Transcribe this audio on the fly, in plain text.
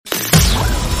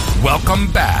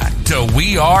Welcome back to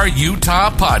We Are Utah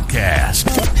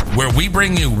Podcast, where we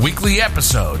bring you weekly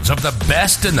episodes of the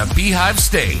best in the Beehive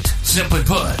State. Simply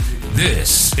put,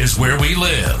 this is where we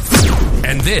live.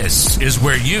 And this is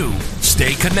where you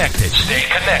stay connected. Stay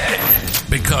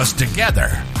connected. Because together,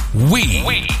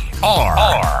 we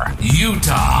are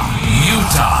Utah.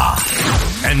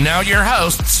 And now your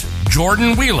hosts,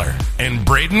 Jordan Wheeler and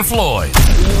Braden Floyd.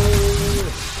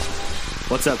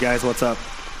 What's up, guys? What's up?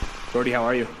 Brody, how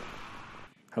are you?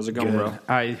 How's it going, bro?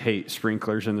 I hate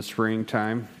sprinklers in the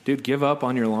springtime. Dude, give up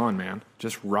on your lawn, man.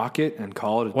 Just rock it and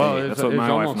call it a day. That's what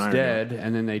my wife and I are doing. Dead,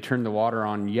 and then they turned the water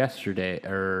on yesterday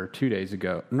or 2 days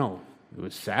ago. No, it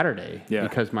was Saturday. Yeah.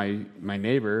 Because my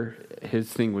neighbor,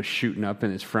 his thing was shooting up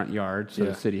in his front yard, so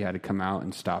the city had to come out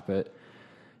and stop it.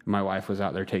 My wife was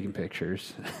out there taking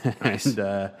pictures. Nice.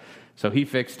 And so he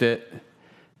fixed it.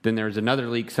 Then there was another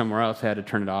leak somewhere else. I had to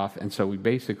turn it off. And so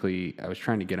I was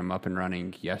trying to get him up and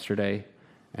running yesterday.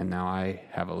 And now I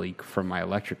have a leak from my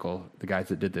electrical. The guys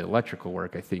that did the electrical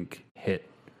work, I think, hit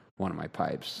one of my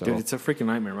pipes. So. Dude, it's a freaking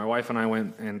nightmare. My wife and I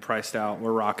went and priced out.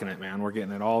 We're rocking it, man. We're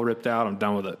getting it all ripped out. I'm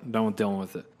done with it. I'm done with dealing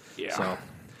with it. Yeah. So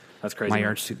that's crazy. My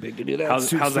yard's too big to do that. How's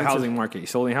the housing market? You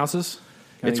sold any houses?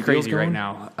 It's crazy right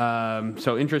now.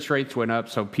 So interest rates went up,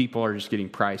 so people are just getting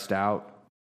priced out.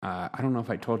 I don't know if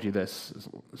I told you this.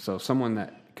 So someone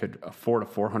that could afford a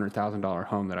 $400,000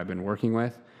 home that I've been working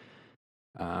with,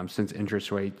 since interest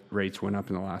rates went up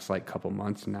in the last couple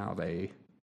months, now they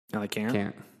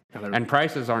can't. And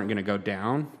prices aren't going to go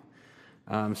down.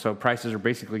 So prices are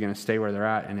basically going to stay where they're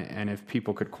at. And if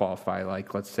people could qualify,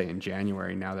 let's say in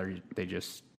January, now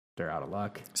they're out of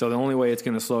luck. So the only way it's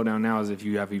going to slow down now is if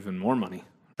you have even more money,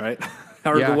 right?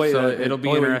 It'll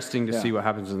be interesting to see what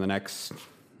happens in the next,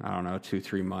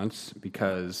 2-3 months,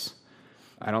 because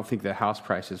I don't think the house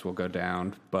prices will go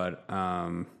down. But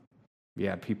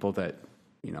people that,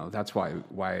 that's why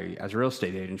as real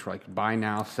estate agents, we're like, buy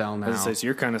now, sell now. So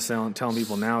you're kind of telling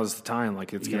people now is the time,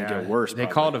 it's going to get worse. They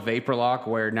call it a vapor lock,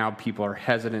 where now people are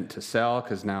hesitant to sell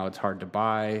because now it's hard to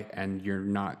buy, and you're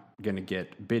not going to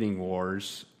get bidding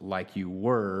wars like you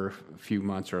were a few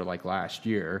months or last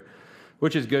year,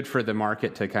 which is good for the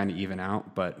market to kind of even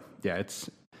out. But yeah, it's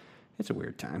a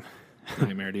weird time.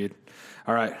 Nightmare, dude.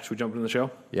 All right, should we jump into the show?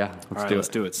 Yeah, let's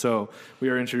do it. So we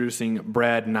are introducing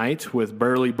Brad Knight with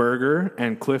Burley Burger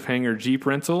and Cliffhanger Jeep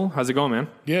Rental. How's it going, man?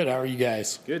 Good. How are you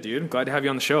guys? Good, dude. Glad to have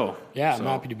you on the show. Yeah, I'm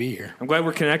happy to be here. I'm glad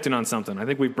we're connecting on something. I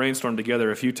think we've brainstormed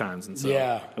together a few times, and so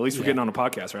at least we're getting on a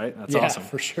podcast, right? That's awesome. Yeah,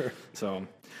 for sure. So,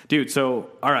 dude, all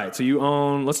right, so you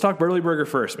own, let's talk Burley Burger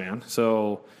first, man.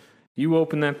 So you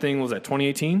opened that thing, was that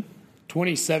 2018?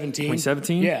 2017.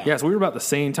 2017? Yeah. Yeah, so we were about the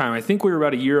same time. I think we were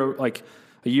about a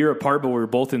year apart, but we were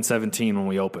both in 17 when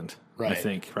we opened. Right. I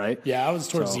think, right? Yeah, I was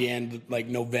towards the end,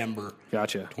 November.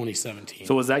 Gotcha. 2017.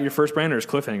 So was that your first brand, or is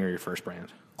Cliffhanger your first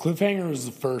brand? Cliffhanger was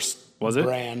the first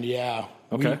brand, yeah.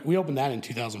 Okay. We opened that in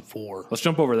 2004. Let's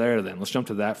jump over there then. Let's jump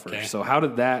to that first. Okay. So how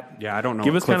did that... Yeah, I don't know.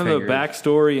 Give us kind of the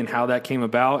backstory and how that came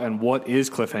about, and what is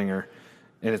Cliffhanger?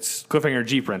 And it's Cliffhanger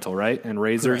Jeep Rental, right? And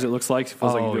Razors, correct. It looks like. It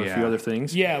feels like you do a few other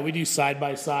things. Yeah, we do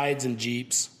side-by-sides and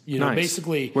Jeeps. Nice.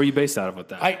 Basically... Where are you based out of with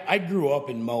that? I grew up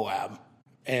in Moab,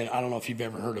 and I don't know if you've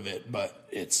ever heard of it, but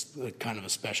it's kind of a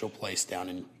special place down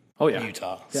in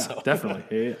Utah. Yeah, so.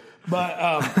 Definitely.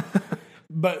 Yeah.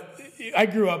 But I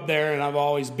grew up there, and I've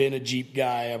always been a Jeep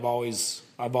guy. I've always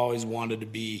wanted to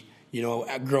be,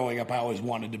 growing up, I always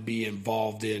wanted to be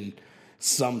involved in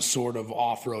some sort of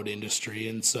off-road industry.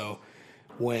 And so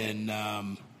when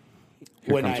our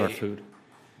food.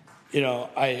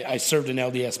 I served an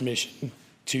LDS mission.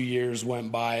 2 years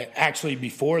went by. Actually,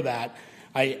 before that,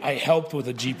 I helped with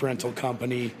a Jeep rental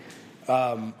company.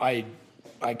 I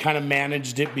kind of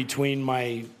managed it between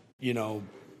my,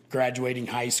 graduating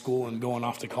high school and going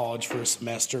off to college for a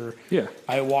semester. Yeah.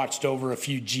 I watched over a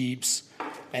few Jeeps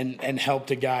and helped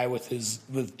a guy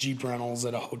with Jeep rentals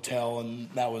at a hotel,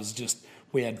 and that was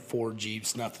we had 4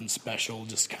 Jeeps, nothing special,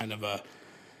 just kind of a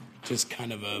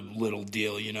little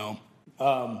deal,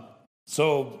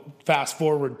 So fast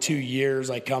forward 2 years,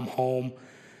 I come home.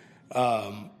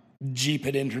 Jeep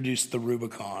had introduced the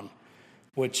Rubicon,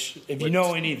 which if you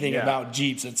know anything about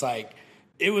Jeeps,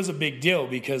 it was a big deal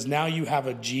because now you have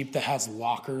a Jeep that has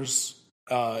lockers.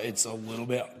 It's a little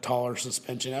bit taller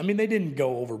suspension. I mean, they didn't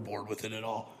go overboard with it at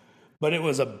all, but it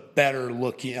was a better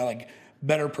looking,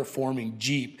 better performing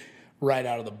Jeep right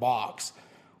out of the box.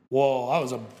 Well, I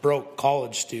was a broke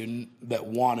college student that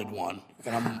wanted one,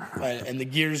 and the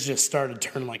gears just started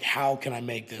turning. How can I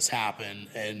make this happen?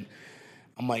 And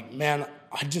I'm like, man,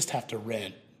 I just have to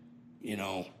rent,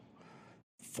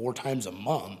 4 times a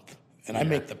month, and I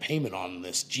make the payment on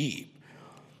this Jeep.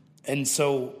 And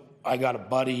so I got a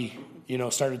buddy,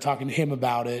 started talking to him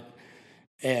about it,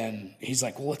 and he's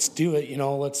like, well, let's do it.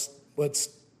 Let's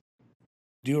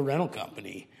do a rental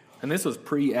company. And this was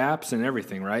pre-apps and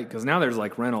everything, right? Because now there's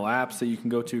like rental apps that you can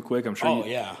go to quick. I'm sure.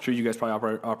 Sure, you guys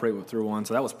probably operate through one.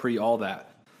 So that was pre all that.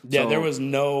 Yeah, there was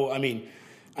no. I mean,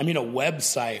 a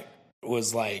website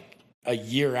was like a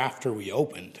year after we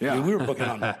opened. Yeah. I mean, we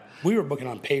were booking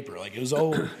on paper. Like it was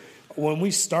when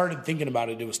we started thinking about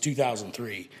it, it was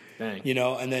 2003. Dang.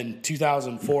 And then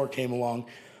 2004 came along.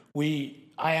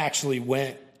 I actually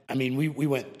went. I mean, we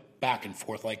went back and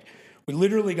forth. Like we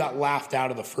literally got laughed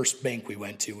out of the first bank we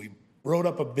went to. We wrote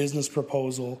up a business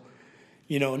proposal.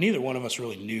 Neither one of us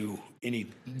really knew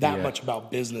much about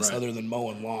business other than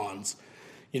mowing lawns.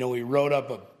 We wrote up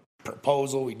a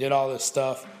proposal. We did all this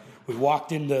stuff. We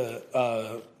walked into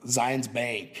Zions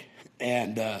Bank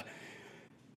and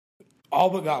all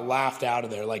but got laughed out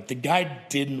of there. Like the guy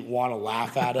didn't want to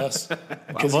laugh at us.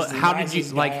 Well, how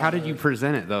did you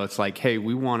present it though? It's like, hey,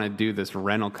 we want to do this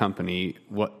rental company.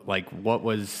 What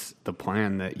was the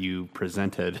plan that you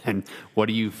presented, and why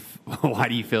do you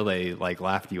feel they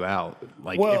laughed you out?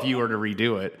 If you were to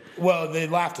redo it, well, they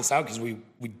laughed us out because we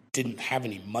didn't have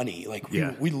any money.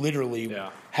 We literally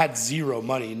had zero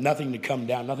money, nothing to come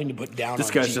down, nothing to put down.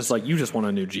 This guy's Jeeps. Just like, you just want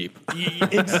a new Jeep.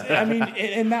 I mean,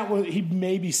 and that was, he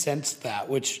maybe sensed that,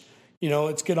 which,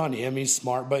 it's good on him. He's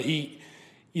smart, but he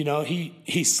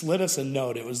slid us a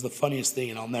note. It was the funniest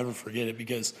thing, and I'll never forget it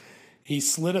because he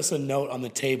slid us a note on the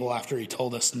table after he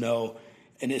told us no,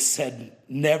 and it said,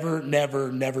 never,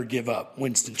 never, never give up,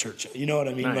 Winston Churchill. You know what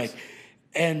I mean? Nice.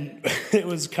 And it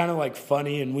was kind of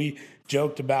funny, and we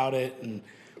joked about it and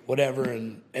whatever,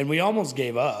 and we almost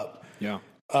gave up. Yeah.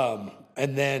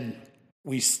 And then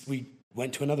we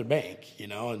went to another bank,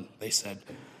 and they said,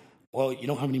 well, you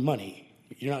don't have any money.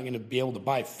 You're not going to be able to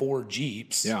buy 4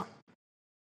 Jeeps. Yeah.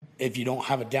 If you don't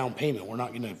have a down payment, we're not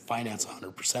going to finance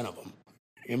 100% of them.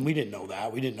 And we didn't know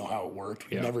that. We didn't know how it worked.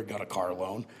 We never got a car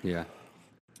loan. Yeah.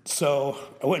 So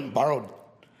I went and borrowed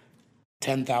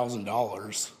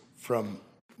 $10,000 from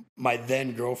my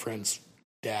then girlfriend's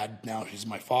dad. Now she's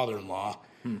my father-in-law.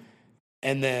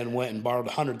 And then went and borrowed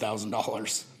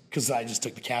 $100,000 because I just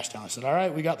took the cash down. I said, all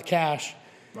right, we got the cash.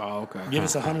 Oh, okay. Give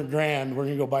us $100,000. We're going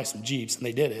to go buy some Jeeps. And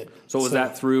they did it. So was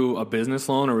that through a business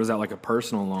loan or was that like a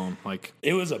personal loan?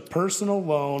 It was a personal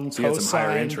loan. So you had some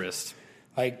higher interest.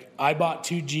 I bought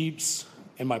 2 Jeeps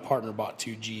and my partner bought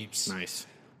 2 Jeeps. Nice.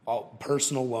 All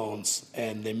personal loans.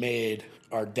 And they made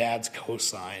our dad's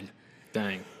cosign.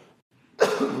 Dang.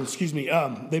 Excuse me.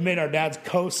 They made our dad's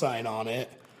cosign on it.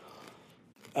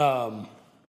 And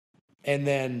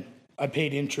then I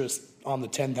paid interest on the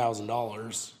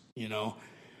 $10,000,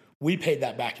 We paid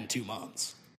that back in 2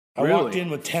 months. I walked in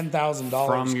with $10,000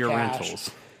 from your cash.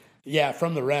 rentals. Yeah,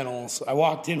 from the rentals. I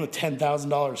walked in with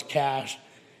 $10,000 cash,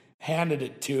 handed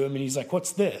it to him, and he's like,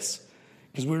 "What's this?"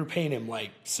 Because we were paying him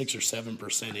 6 or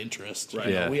 7% interest. Right.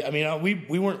 Yeah.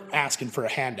 We weren't asking for a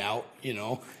handout,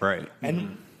 Right.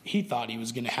 And he thought he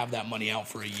was going to have that money out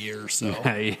for a year or so.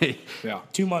 Yeah.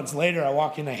 2 months later, I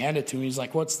walk in, I hand it to him. He's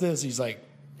like, "What's this?" He's like,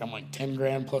 "I'm like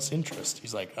 $10,000 plus interest."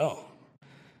 He's like, "Oh,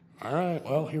 all right,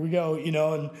 well, here we go."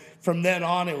 And from then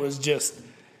on, it was just,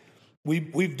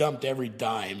 we've dumped every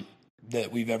dime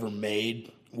that we've ever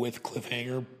made with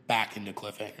Cliffhanger back into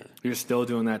Cliffhanger. You're still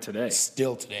doing that today?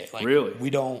 Still today. Really?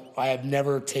 I have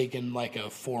never taken a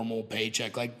formal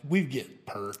paycheck. We get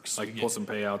perks. Pull some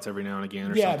payouts every now and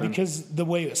again or something? Yeah, because the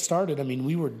way it started,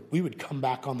 we would come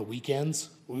back on the weekends.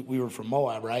 We were from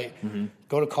Moab, right? Mm-hmm.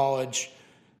 Go to college,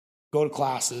 go to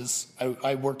classes.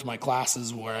 I worked my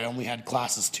classes where I only had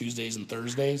classes Tuesdays and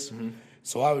Thursdays. Mm-hmm.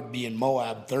 So I would be in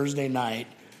Moab Thursday night,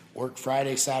 work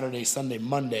Friday, Saturday, Sunday,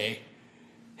 Monday,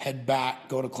 head back,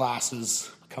 go to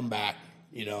classes, come back,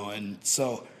 and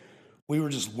so we were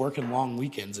just working long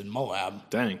weekends in Moab.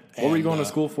 Dang. What were you going to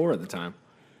school for at the time?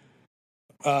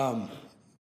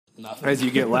 Nothing. As you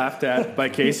get laughed at by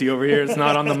Casey over here, it's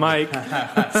not on the mic.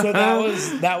 So that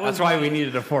was That's why we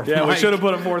needed a fourth mic. Yeah, we should have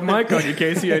put a fourth mic on you,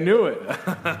 Casey. I knew it.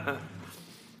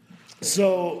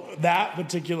 So that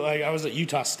particular, I was at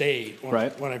Utah State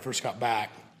when I first got back.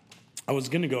 I was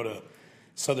going to go to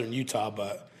Southern Utah,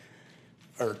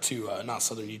 not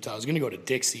Southern Utah. I was going to go to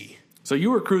Dixie. So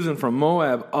you were cruising from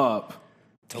Moab up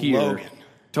to here,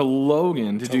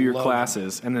 Logan to do your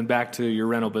classes, and then back to your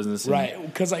rental business. Right,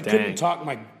 because I couldn't talk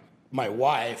my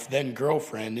wife, then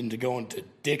girlfriend, into going to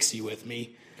Dixie with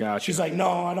me. Gotcha. She's like,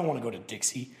 "No, I don't want to go to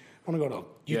Dixie. I want to go to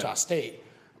Utah State."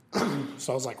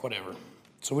 So I was like, "Whatever."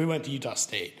 So we went to Utah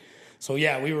State. So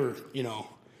yeah, we were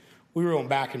going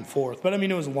back and forth, but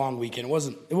it was a long weekend.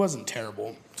 It wasn't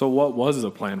terrible. So what was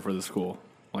the plan for the school?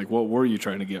 Like, what were you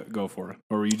trying to go for?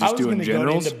 Or were you just doing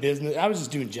generals? Go into business. I was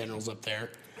just doing generals up there.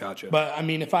 Gotcha. But, I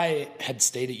mean, if I had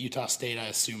stayed at Utah State, I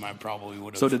assume I probably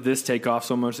would have. So did this take off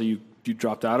so much that you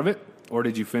dropped out of it? Or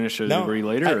did you finish a degree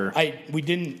later? I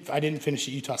didn't finish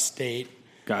at Utah State.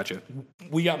 Gotcha.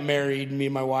 We got married. Me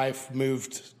and my wife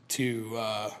moved to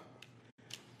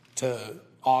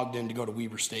Ogden to go to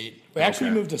Weber State. We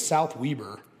actually moved to South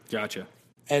Weber. Gotcha.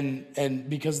 And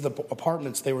because the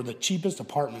apartments, they were the cheapest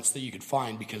apartments that you could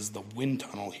find because the wind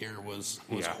tunnel here was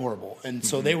horrible. And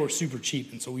so they were super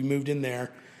cheap. And so we moved in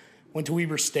there, went to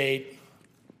Weber State.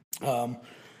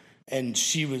 And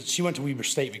she went to Weber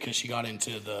State because she got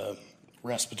into the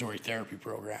respiratory therapy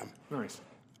program. Nice.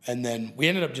 And then we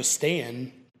ended up just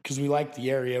staying because we liked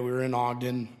the area. We were in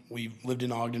Ogden. We lived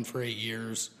in Ogden for 8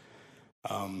 years.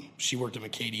 She worked at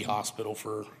McCady Hospital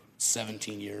for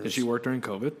 17 years. Did she work during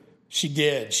COVID? She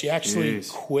did. She actually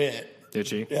quit. Did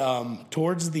she?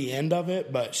 Towards the end of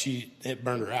it, but it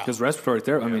burned her out. Because respiratory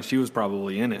therapy, I mean, she was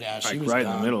probably in it. Yeah, she was right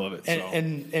done. in the middle of it.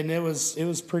 And it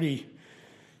was pretty,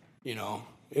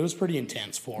 it was pretty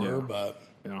intense for her, but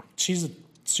she's a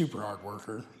super hard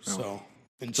worker. Yeah. So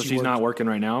she's not working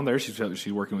right now there? She's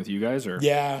working with you guys? Or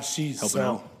she's helping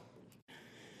out?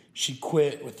 She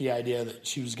quit with the idea that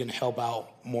she was going to help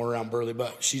out more around Burley,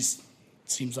 but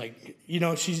seems like,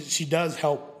 she does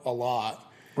help a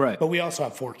lot. Right. But we also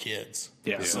have 4 kids.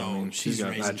 Yeah. So I mean, she's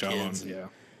got raising that job kids on.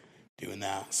 doing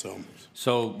that.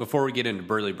 So before we get into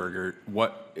Burley Burger,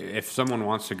 what if someone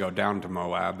wants to go down to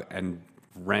Moab and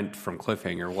rent from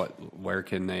Cliffhanger, where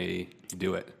can they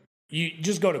do it? You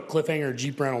just go to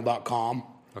cliffhangerjeeprental.com.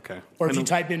 Okay. Or if you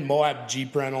type in Moab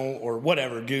Jeep Rental or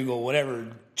whatever, Google, whatever,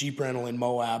 Jeep Rental in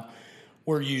Moab,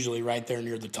 we're usually right there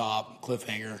near the top,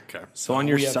 Cliffhanger. Okay. So on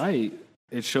your site,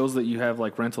 it shows that you have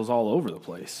like rentals all over the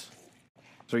place.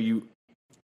 So are you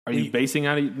basing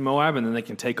out of Moab and then they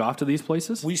can take off to these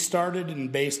places? We started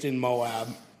and based in Moab.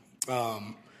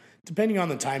 Depending on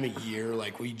the time of year,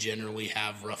 like we generally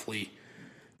have roughly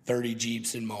 30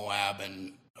 Jeeps in Moab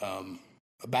and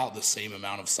about the same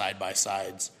amount of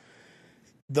side-by-sides.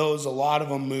 A lot of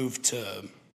them moved to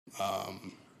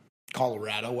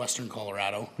Colorado, western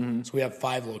Colorado. Mm-hmm. So we have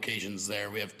 5 locations there.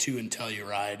 We have 2 in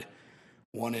Telluride,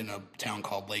 1 in a town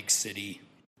called Lake City,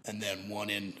 and then 1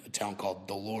 in a town called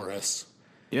Dolores.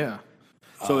 Yeah.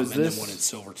 So is this... And then 1 in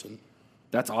Silverton.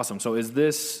 That's awesome. So is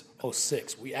this...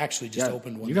 6. We actually just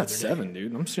opened one. You got 7,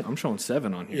 dude. I'm showing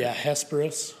 7 on here. Yeah,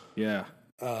 Hesperus. Yeah.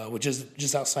 Which is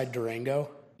just outside Durango.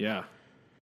 Yeah.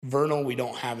 Vernal, we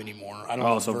don't have anymore. I don't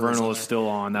know. So Vernal is still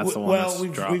on. That's the one. Well,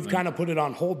 we've kind of put it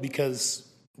on hold because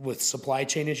with supply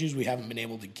chain issues, we haven't been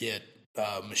able to get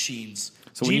machines.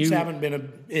 So Jeeps haven't been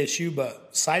an issue,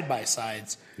 but side by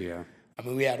sides. Yeah. I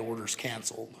mean, we had orders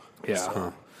canceled. Yeah.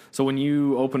 So when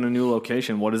you open a new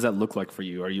location, what does that look like for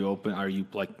you? Are you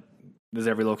like? Does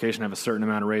every location have a certain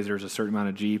amount of razors, a certain amount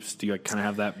of Jeeps? Do you kind of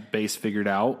have that base figured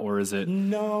out, or is it?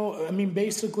 No, I mean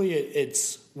basically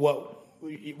it's what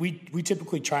we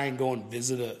typically try and go and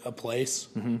visit a place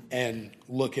and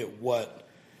look at what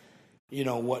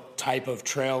type of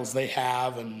trails they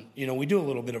have, and we do a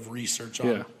little bit of research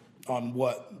on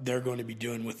what they're going to be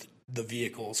doing with the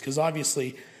vehicles, because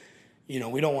obviously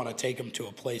we don't want to take them to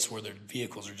a place where their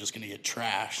vehicles are just going to get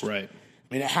trashed. Right.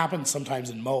 I mean, it happens sometimes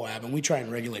in Moab, and we try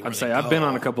and regulate. I've been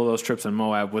on a couple of those trips in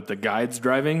Moab with the guides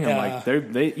driving, and like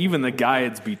they even the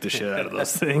guides beat the shit out of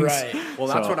those things. Right. Well,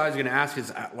 that's what I was going to ask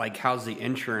is like, how's the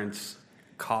insurance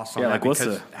cost on that? Like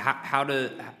because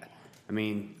I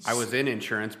mean, I was in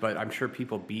insurance, but I'm sure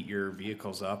people beat your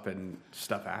vehicles up and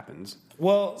stuff happens.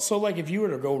 Well, so like if you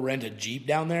were to go rent a Jeep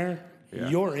down there,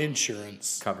 your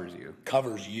insurance covers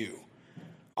you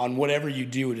on whatever you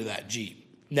do to that Jeep.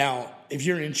 Now, if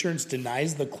your insurance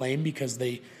denies the claim because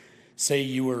they say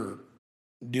you were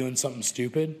doing something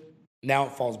stupid, now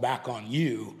it falls back on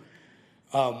you.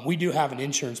 We do have an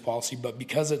insurance policy, but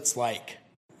because it's like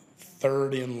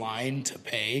third in line to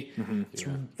pay,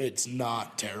 it's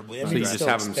not terribly. I mean, so you just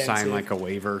have them sign like a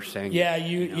waiver saying...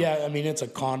 I mean, it's a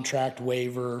contract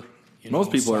waiver. Most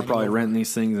people are probably renting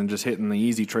these things and just hitting the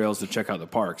easy trails to check out the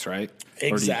parks, right?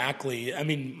 Exactly. I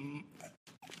mean...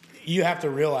 You have to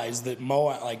realize that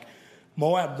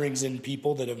Moab brings in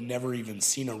people that have never even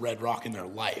seen a red rock in their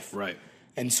life. Right.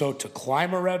 And so to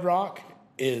climb a red rock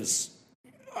is,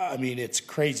 it's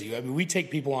crazy. I mean, we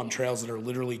take people on trails that are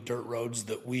literally dirt roads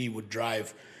that we would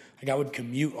drive. Like I would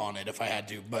commute on it if I had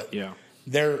to, but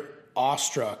they're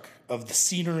awestruck of the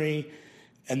scenery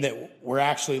and that we're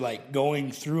actually like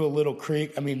going through a little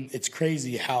creek. I mean, it's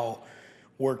crazy how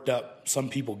worked up some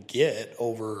people get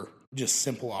over just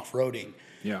simple off-roading.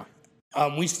 Yeah.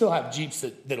 We still have Jeeps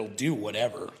that'll do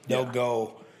whatever. They'll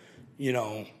go,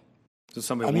 So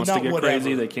somebody wants to get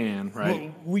crazy, they can, right?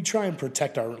 Well, we try and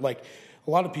protect our, like,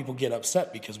 a lot of people get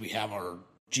upset because we have our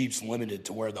Jeeps limited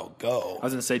to where they'll go. I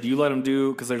was going to say, do you let them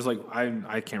do, because there's like,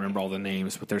 I can't remember all the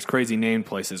names, but there's crazy named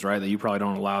places, right, that you probably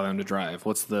don't allow them to drive.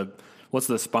 What's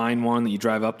the spine one that you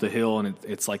drive up the hill and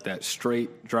it's like that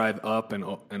straight drive up and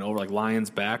over, like Lion's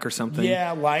Back or something?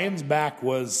 Yeah, Lion's Back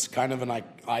was kind of an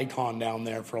icon down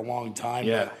there for a long time.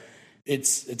 Yeah. But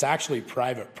it's actually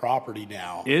private property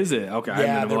now. Is it? Okay, I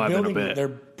haven't been alive in a bit. They're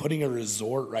putting a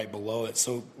resort right below it.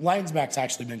 So Lion's Back's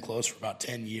actually been closed for about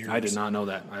 10 years. I did not know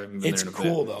that. I haven't been it's there in a bit.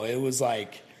 It's cool, though. It was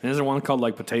like... And is there one called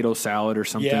like Potato Salad or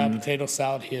something? Yeah, Potato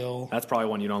Salad Hill. That's probably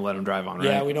one you don't let them drive on, right?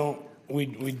 Yeah, we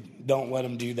don't let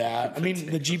them do that. I mean,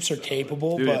 the Jeeps are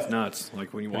capable, Dude, but... it's nuts.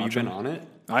 Like when you watch Have you been them. on it?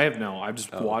 I have no. I've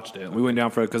just watched it. We went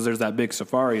down for it because there's that big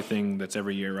safari thing that's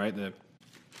every year, right?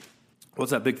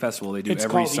 What's that big festival they do it's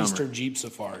every called summer? Eastern Jeep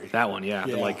Safari. That one, yeah.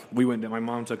 Yeah. Like we went. My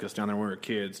mom took us down there when we were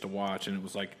kids to watch, and it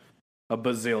was like a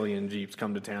bazillion Jeeps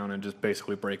come to town and just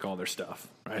basically break all their stuff,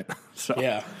 right? So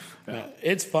Yeah.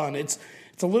 It's fun. It's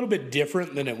a little bit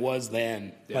different than it was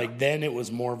then. Yeah. Like then it was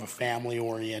more of a family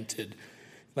oriented.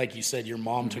 Like you said, your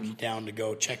mom Mm-hmm. took you down to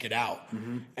go check it out.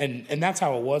 And that's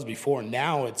how it was before.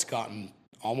 Now it's gotten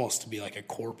almost to be like a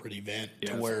corporate event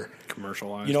to it's where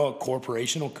commercialized. you know, a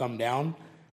corporation will come down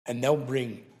and they'll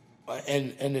bring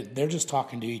and they're just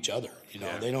talking to each other. You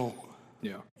know, they don't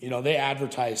Yeah. you know, they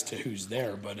advertise to who's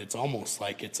there, but it's almost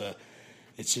like it's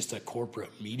just a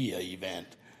corporate media event.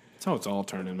 That's how it's all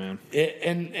turning, man.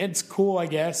 And it's cool, I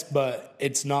guess, but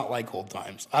it's not like old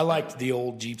times. I liked the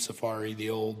old Jeep Safari, the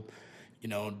old, you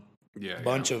know,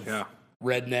 bunch of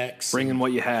rednecks. Bringing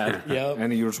what you had. Yep.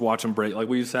 And you just watch them break. Like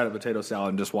we sat at Potato Salad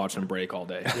and just watched them break all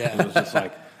day. Yeah. It was just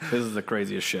like, this is the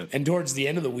craziest shit. And towards the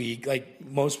end of the week, like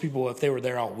most people, if they were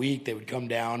there all week, they would come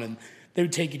down and they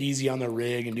would take it easy on their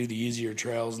rig and do the easier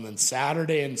trails. And then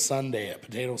Saturday and Sunday at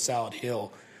Potato Salad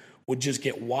Hill would just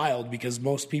get wild because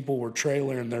most people were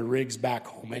trailering their rigs back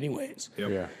home anyways. Yep.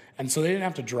 Yeah. And so they didn't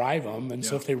have to drive them. And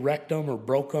so if they wrecked them or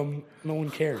broke them, no one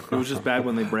cared. It was just bad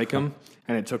when they break them,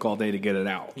 and it took all day to get it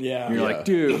out. Yeah. And you're Yeah. like,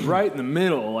 dude, right in the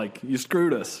middle, like you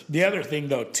screwed us. The other thing,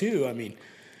 though, too, I mean,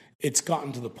 it's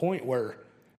gotten to the point where,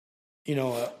 you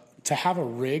know, to have a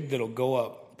rig that'll go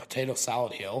up Potato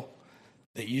Salad Hill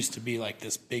that used to be like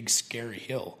this big, scary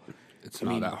hill. It's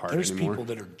not that hard There's anymore. people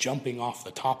that are jumping off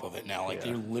the top of it now. Like,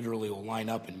 they literally will line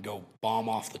up and go bomb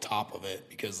off the top of it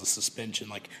because the suspension,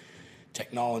 like,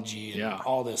 technology and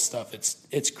all this stuff,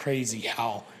 it's crazy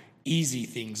how easy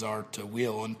things are to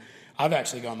wheel. And I've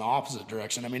actually gone the opposite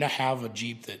direction. I mean, I have a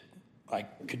Jeep that I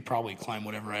could probably climb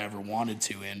whatever I ever wanted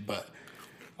to in, but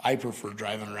I prefer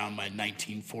driving around my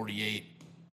 1948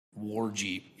 War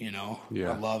Jeep, you know?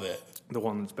 Yeah. I love it. The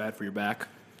one that's bad for your back.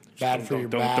 Bad for your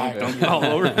back. Don't all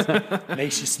over it.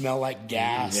 Makes you smell like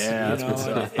gas. Yeah, you that's know? good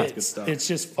stuff. That's good It's, stuff. it's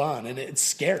just fun, and it's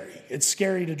scary. It's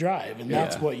scary to drive, and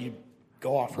that's what you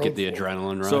go off-road Get the for.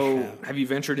 adrenaline rush. So, have you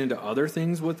ventured into other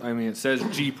things with? I mean, it says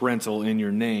Jeep rental in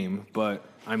your name, but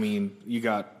I mean, you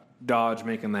got Dodge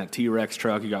making that T-Rex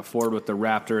truck. You got Ford with the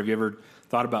Raptor. Have you ever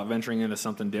thought about venturing into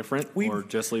something different, or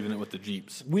just leaving it with the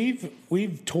Jeeps?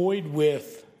 We've toyed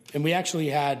with, and we actually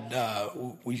had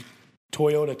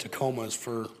Toyota Tacomas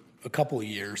for a couple of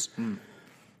years.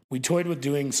 We toyed with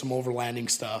doing some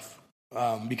overlanding stuff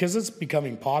because it's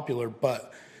becoming popular.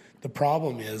 But the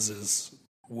problem is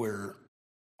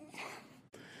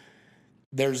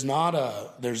there's not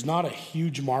a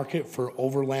huge market for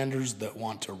overlanders that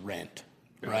want to rent,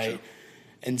 right?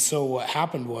 And so what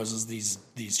happened was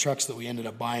these trucks that we ended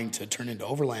up buying to turn into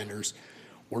overlanders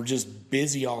were just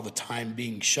busy all the time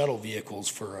being shuttle vehicles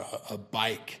for a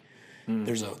bike.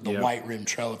 There's the White Rim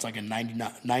Trail. It's like a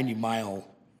 90-mile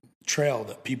trail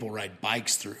that people ride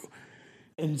bikes through.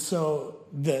 And so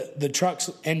the trucks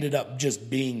ended up just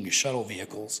being shuttle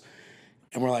vehicles.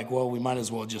 And we're like, well, we might as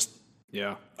well just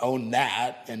own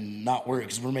that and not worry,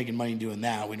 because we're making money doing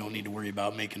that. We don't need to worry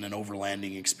about making an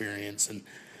overlanding experience.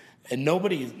 And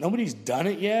nobody's done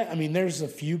it yet. I mean, there's a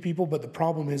few people, but the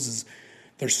problem is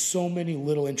there's so many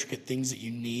little intricate things that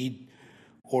you need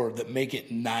or that make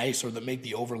it nice or that make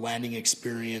the overlanding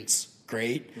experience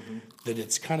great that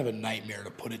it's kind of a nightmare to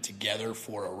put it together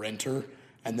for a renter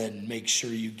and then make sure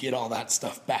you get all that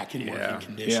stuff back in working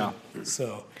condition. Yeah.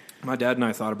 So My dad and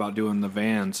I thought about doing the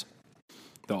vans,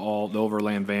 the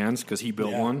overland vans, because he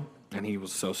built one and he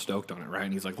was so stoked on it, right?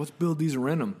 And he's like, let's build these and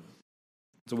rent them.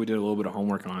 So we did a little bit of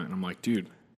homework on it, and I'm like, dude,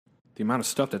 the amount of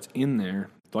stuff that's in there,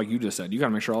 like you just said, you got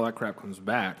to make sure all that crap comes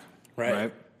back,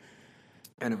 right?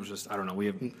 And it was just, I don't know,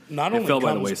 not it only fell by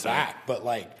the comes wayside. back, but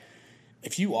like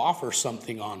if you offer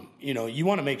something on, you know, you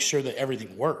want to make sure that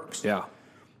everything works. Yeah.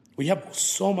 We have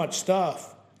so much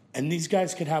stuff And these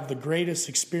guys could have the greatest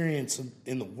experience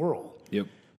in the world. Yep.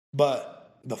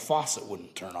 But the faucet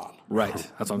wouldn't turn on. Right.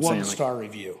 That's what I'm saying. 1-star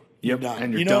review. Yep. Done.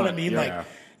 And you're you know done. what I mean? Yeah.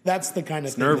 That's the kind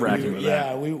of thing. Nerve-wracking with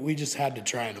that. Yeah, we just had to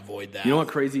try and avoid that. You know what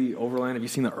crazy overland? Have you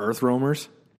seen the Earth Roamers?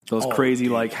 Those crazy,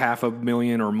 dude. like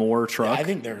 500,000 or more truck. I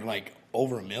think they're like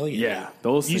over 1 million. Yeah, now.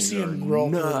 those you things see are them roll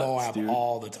through nuts, Moab dude.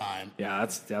 all the time. Yeah,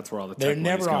 that's where all the They're tech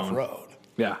never money's off going. road.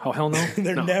 Yeah. Oh hell no.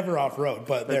 They're No. never off road,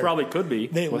 but They probably could be.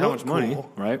 They with how look much money,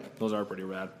 cool. right? Those are pretty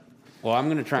rad. Well, I'm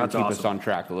going to try and That's keep us awesome. on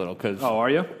track a little because. Oh, are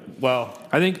you? Well,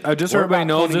 I think just so we're everybody about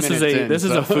knows 20 this is minutes a in, this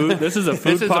is a so- food this is a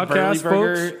food this is a podcast, Burly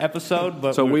Burger folks. episode,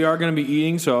 but So we are going to be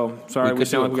eating. So sorry, We we could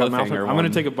sound like do we a got mouth. cliffhanger I'm going to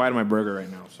one. take a bite of my burger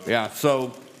right now. So. Yeah,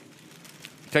 so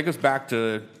take us back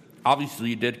to obviously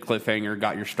you did Cliffhanger,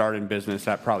 got your start in business.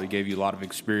 That probably gave you a lot of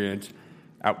experience.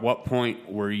 At what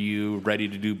point were you ready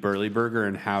to do Burly Burger,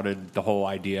 and how did the whole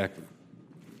idea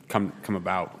come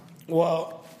about?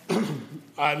 Well,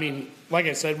 I mean, like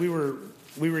I said, we were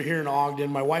here in Ogden.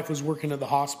 My wife was working at the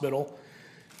hospital,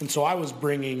 and so I was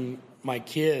bringing my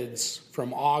kids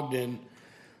from Ogden.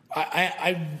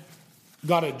 I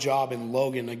got a job in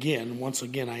Logan again. Once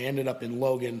again, I ended up in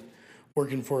Logan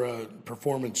working for a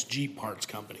performance Jeep parts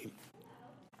company.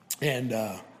 And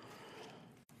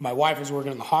my wife was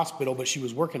working in the hospital, but she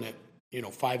was working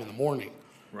at 5 a.m.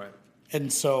 Right.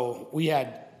 And so we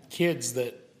had kids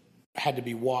that had to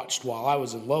be watched while I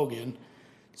was in Logan.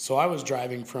 So I was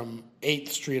driving from 8th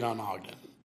Street on Ogden.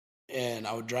 And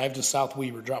I would drive to South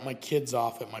Weber, drop my kids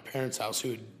off at my parents' house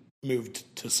who had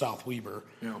moved to South Weber.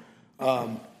 Yeah.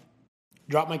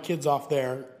 Drop my kids off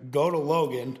there, go to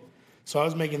Logan. So I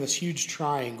was making this huge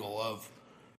triangle of,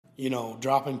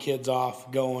 dropping kids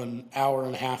off, going hour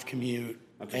and a half commute.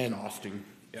 That's and exhausting.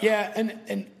 Yeah,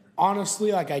 and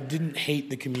honestly, like, I didn't hate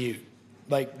the commute.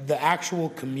 Like, the actual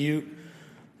commute,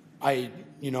 I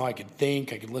could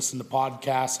think, I could listen to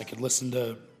podcasts, I could listen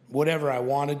to whatever I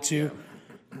wanted to.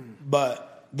 Yeah.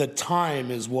 But the time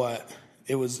is what,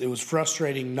 it was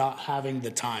frustrating not having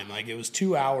the time. Like, it was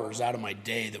 2 hours out of my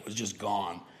day that was just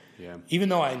gone. Yeah. Even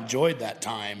though I enjoyed that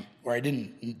time, or I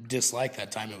didn't dislike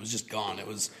that time, it was just gone.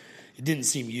 It didn't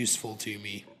seem useful to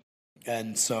me.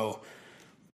 And so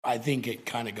I think it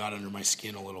kind of got under my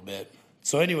skin a little bit.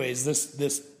 So anyways,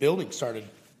 this building started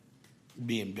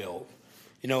being built.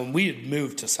 And we had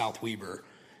moved to South Weber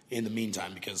in the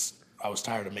meantime because I was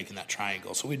tired of making that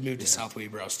triangle. So we'd moved to South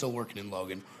Weber. I was still working in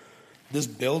Logan. This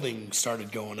building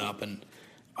started going up, and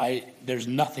there's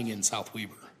nothing in South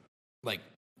Weber. Like,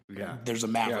 there's a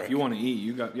Maverick. Yeah, if you want to eat,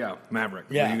 you got Maverick.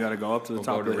 Yeah. Where you got to go up to the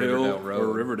top go of to the hill Riverdale Road.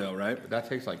 or Riverdale, right? That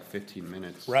takes like 15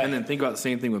 minutes. Right. And then think about the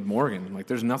same thing with Morgan. Like,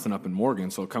 there's nothing up in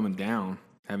Morgan, so coming down,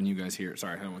 having you guys here.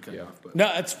 Sorry, I don't want to cut you off. But. No,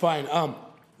 it's fine.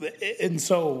 And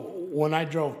so when I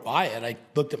drove by it, I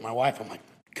looked at my wife. I'm like,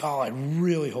 God, I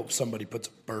really hope somebody puts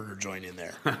a burger joint in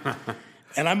there.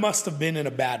 And I must have been in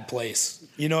a bad place.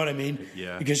 You know what I mean?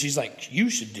 Yeah. Because she's like, you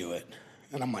should do it.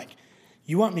 And I'm like,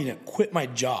 you want me to quit my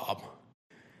job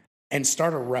and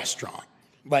start a restaurant?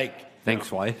 Like,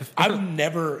 Thanks, wife. I've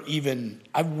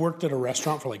worked at a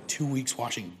restaurant for like 2 weeks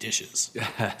washing dishes.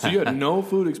 So you had no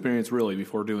food experience really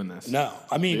before doing this? No,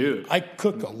 I mean, Dude. I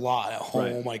cooked a lot at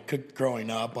home. Right. I cooked growing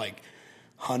up, like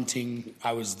hunting.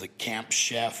 I was the camp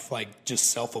chef, like just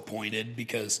self-appointed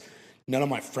because none of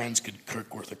my friends could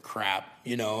cook worth a crap,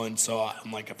 And so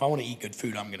I'm like, if I want to eat good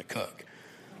food, I'm going to cook.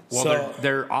 Well, So-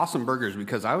 they're awesome burgers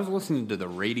because I was listening to the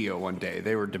radio one day.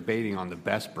 They were debating on the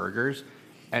best burgers,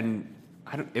 and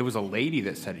it was a lady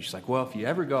that said it. She's like, well, if you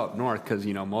ever go up north, because,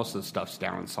 most of the stuff's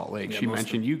down in Salt Lake, she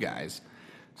mentioned you guys.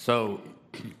 So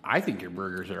I think your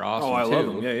burgers are awesome, Oh, I too. love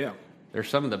them. Yeah. They're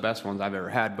some of the best ones I've ever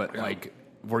had, but,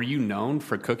 were you known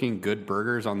for cooking good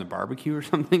burgers on the barbecue or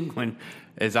something?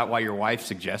 Is that why your wife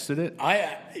suggested it?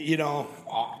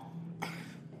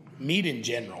 Meat in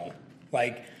general,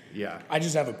 like, Yeah. I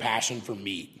just have a passion for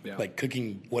meat, Yeah. like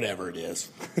cooking whatever it is.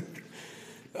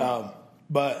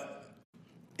 But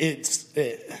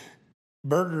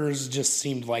burgers just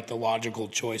seemed like the logical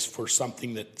choice for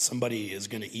something that somebody is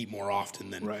going to eat more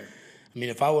often than. Right. I mean,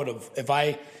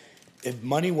 if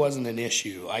money wasn't an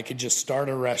issue, I could just start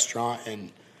a restaurant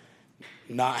and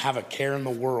not have a care in the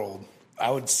world. I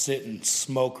would sit and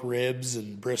smoke ribs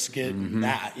and brisket and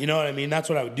that. You know what I mean? That's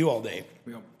what I would do all day.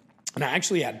 Yep. And I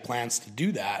actually had plans to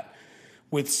do that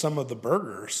with some of the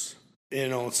burgers,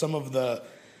 some of the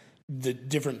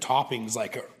different toppings,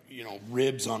 like,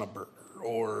 ribs on a burger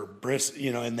or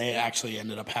brisket, and they actually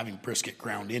ended up having brisket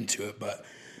ground into it. But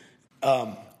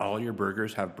All your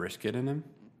burgers have brisket in them?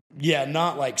 yeah,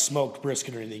 not like smoked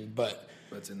brisket or anything, but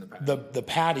That's in the pack. the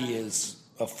patty is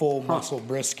a full muscle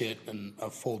brisket and a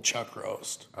full chuck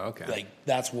roast. Okay. Like,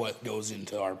 that's what goes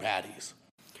into our patties.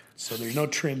 So there's no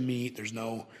trim meat.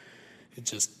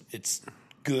 It's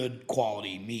good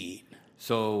quality meat.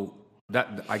 So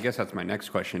I guess that's my next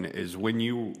question is when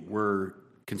you were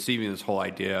conceiving this whole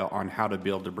idea on how to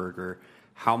build a burger,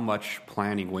 how much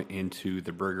planning went into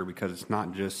the burger? Because it's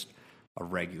not just a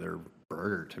regular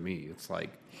burger to me. It's like...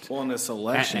 Well, and the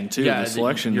selection, too. Yeah, the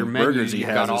selection your of menu, burgers he you've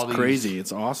has got is all these- crazy.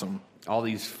 It's awesome. All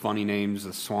these funny names,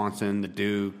 the Swanson, the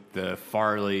Duke, the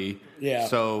Farley. Yeah.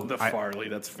 So The Farley,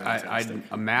 that's fantastic.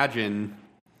 I imagine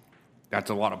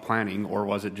that's a lot of planning, or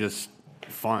was it just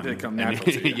fun? Did it come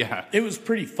natural to you? Yeah. It was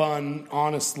pretty fun,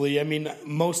 honestly. I mean,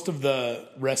 most of the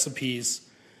recipes,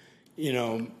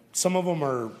 some of them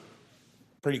are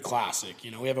pretty classic.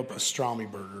 We have a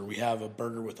pastrami burger. We have a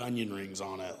burger with onion rings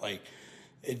on it. Like,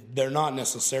 they're not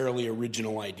necessarily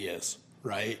original ideas,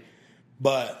 right?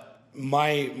 But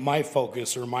my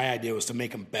focus or my idea was to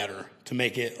make them better, to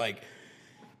make it like,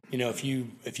 if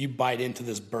you bite into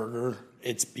this burger,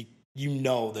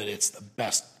 that it's the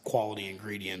best quality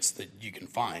ingredients that you can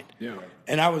find. Yeah.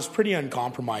 And I was pretty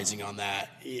uncompromising on that,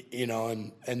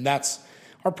 and that's,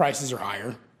 our prices are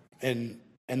higher and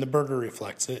the burger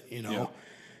reflects it, Yeah.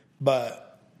 But,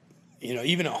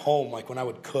 even at home, like when I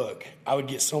would cook, I would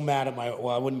get so mad at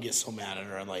I wouldn't get so mad at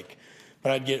her,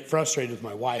 but I'd get frustrated with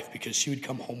my wife because she would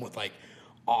come home with like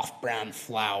off-brand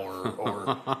flour or,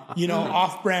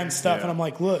 off-brand stuff. Yeah. And I'm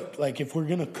like, look, like if we're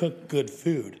going to cook good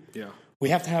food, Yeah. we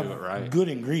have to have right. good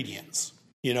ingredients,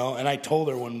 and I told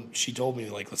her when she told me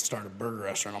like, let's start a burger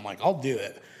restaurant, I'm like, I'll do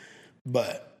it,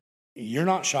 but you're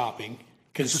not shopping,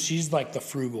 because she's like the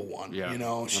frugal one,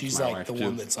 Yeah, she's my like wife the too.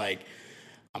 one that's like,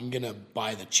 I'm going to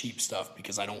buy the cheap stuff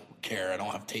because I don't care. I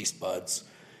don't have taste buds,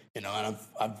 and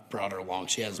I've brought her along.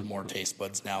 She has more taste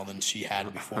buds now than she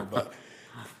had before, but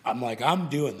I'm like, I'm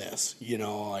doing this,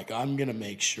 like I'm going to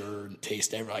make sure and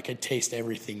taste I taste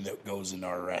everything that goes into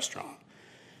our restaurant.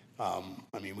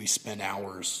 We spend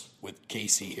hours with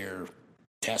Casey here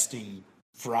testing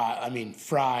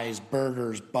fries,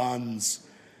 burgers, buns,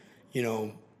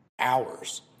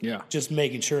 hours. Yeah. Just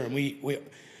making sure. And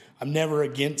I'm never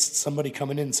against somebody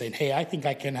coming in and saying, hey, I think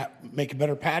I can make a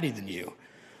better patty than you.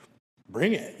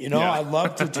 Bring it. I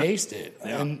love to taste it.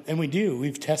 Yeah. And we do.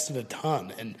 We've tested a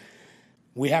ton. And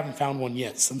we haven't found one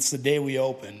yet. Since the day we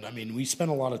opened, we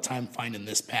spent a lot of time finding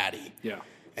this patty. Yeah.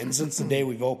 And since the day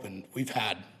we've opened, we've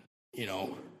had, a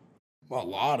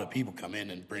lot of people come in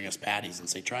and bring us patties and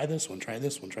say, try this one, try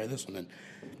this one, try this one. And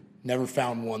never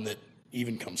found one that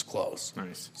even comes close.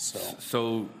 Nice.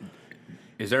 So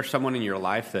is there someone in your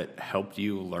life that helped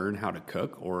you learn how to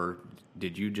cook, or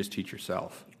did you just teach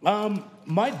yourself?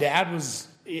 My dad was,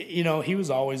 he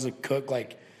was always a cook.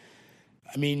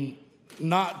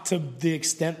 Not to the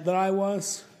extent that I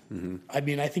was. Mm-hmm.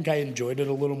 I think I enjoyed it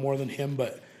a little more than him,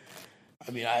 but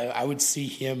I would see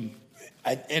him,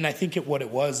 and I think what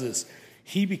it was is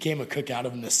he became a cook out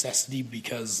of necessity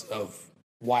because of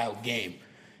wild game.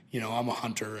 I'm a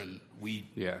hunter, and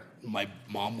my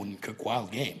mom wouldn't cook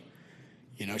wild game.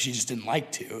 She just didn't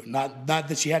like to. Not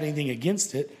that she had anything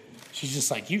against it. She's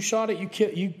just like, you shot it, you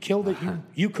killed it,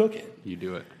 you cook it. You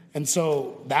do it. And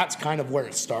so that's kind of where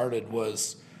it started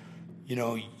was,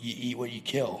 you eat what you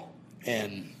kill.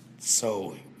 And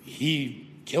so he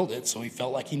killed it, so he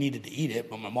felt like he needed to eat it,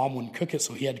 but my mom wouldn't cook it,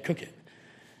 so he had to cook it.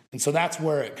 And so that's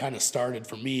where it kind of started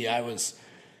for me. I was,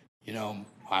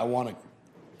 I want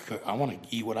to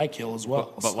eat what I kill as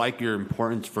well. But like your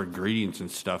importance for ingredients and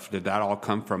stuff, did that all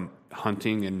come from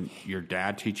hunting and your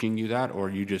dad teaching you that, or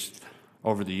you just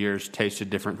over the years tasted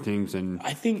different things? And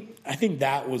I think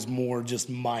that was more just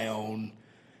my own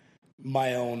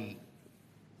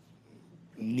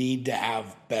need to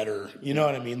have better. You know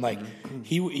what I mean? Like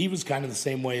he was kind of the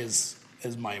same way as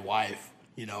my wife.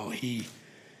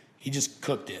 He just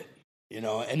cooked it.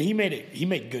 And he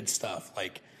made good stuff.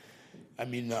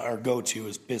 Our go-to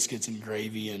is biscuits and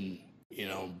gravy and,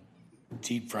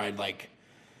 deep fried, kind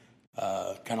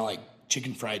of like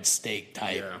chicken fried steak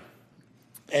type. Yeah.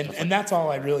 And that's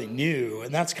all I really knew.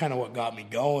 And that's kind of what got me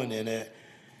going in it.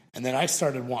 And then I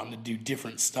started wanting to do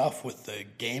different stuff with the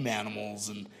game animals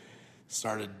and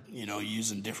started,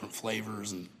 using different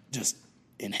flavors and just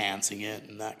enhancing it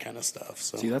and that kind of stuff.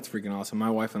 So See, that's freaking awesome. My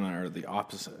wife and I are the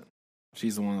opposite.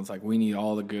 She's the one that's like, we need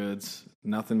all the goods.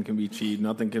 Nothing can be cheap.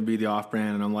 Nothing can be the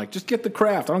off-brand. And I'm like, just get the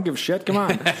Kraft. I don't give a shit. Come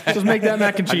on, just make that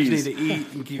mac and cheese. I just need to eat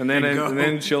and keep and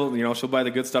then she'll buy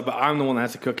the good stuff. But I'm the one that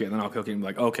has to cook it. And then I'll cook it and be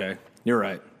like, okay, you're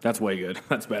right. That's way good.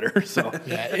 That's better. So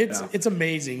yeah, it's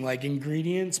amazing.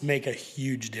 Ingredients make a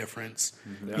huge difference.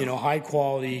 Yeah. High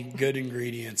quality, good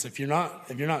ingredients. If you're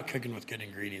not cooking with good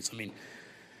ingredients,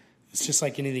 it's just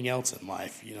like anything else in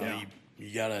life.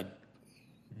 You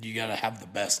gotta have the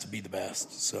best to be the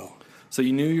best. So So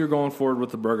you knew you were going forward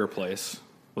with the burger place.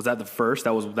 Was that the first?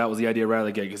 That was the idea right out of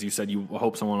the gate because you said you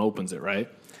hope someone opens it, right?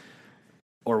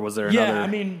 Or was there another? Yeah, I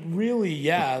mean, really,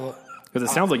 yeah. Because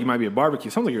it sounds like you might be a barbecue.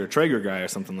 It sounds like you're a Traeger guy or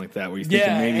something like that. Where you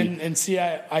thinking maybe? and see,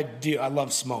 I do. I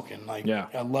love smoking.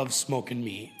 I love smoking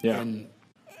meat. Yeah. And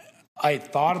I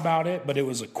thought about it, but it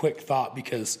was a quick thought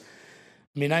because,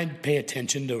 I mean, I pay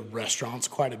attention to restaurants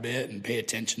quite a bit and pay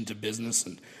attention to business.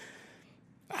 And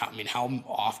I mean, how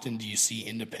often do you see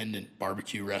independent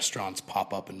barbecue restaurants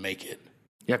pop up and make it?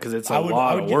 Yeah, because it's a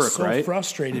lot of work, right? I would get so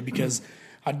frustrated because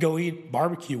I'd go eat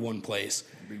barbecue one place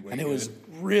and it was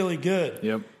really good.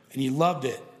 Yep. And you loved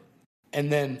it.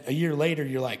 And then a year later,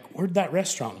 you're like, where'd that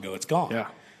restaurant go? It's gone. Yeah.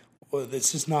 Well,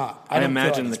 it's just not. I don't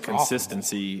imagine feel the like it's profitable.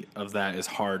 consistency of that is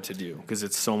hard to do because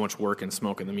it's so much work in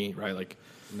smoking the meat, right? Like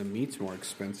And the meat's more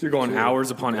expensive. you're going too, hours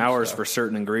upon good hours stuff. for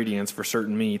certain ingredients, for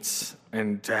certain meats,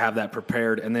 and to have that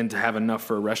prepared and then to have enough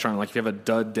for a restaurant. Like if you have a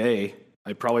dud day,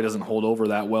 it probably doesn't hold over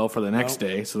that well for the next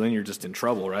day. So then you're just in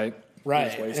trouble, right?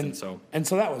 Right. You're just wasting, and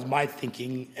so that was my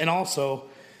thinking. And also,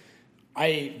 I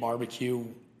ate barbecue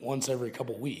once every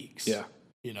couple weeks. Yeah.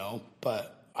 You know,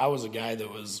 but I was a guy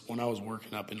that was, when I was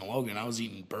working up in Logan, I was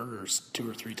eating burgers 2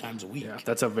 or 3 times a week. Yeah,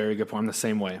 that's a very good point. I'm the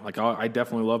same way. Like I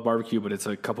definitely love barbecue, but it's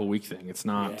a couple week thing. It's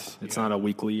not. It's not a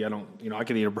weekly. I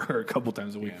could eat a burger a couple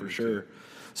times a week for sure.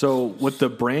 So with the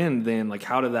brand, then, like,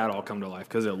 how did that all come to life?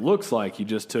 Because it looks like you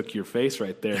just took your face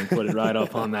right there and put it right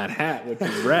up on that hat, which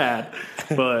is rad.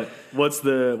 But what's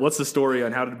the story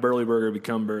on how did Burly Burger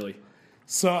become Burly?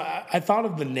 So I thought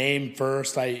of the name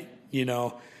first.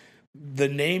 The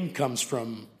name comes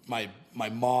from my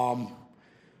mom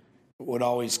would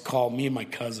always call me and my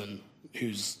cousin,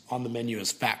 who's on the menu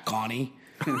as Fat Connie.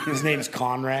 His name's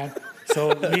Conrad.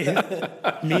 So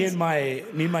me and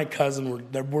my cousin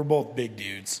we're both big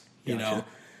dudes, you know,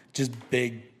 just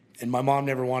big. And my mom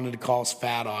never wanted to call us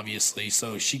fat, obviously,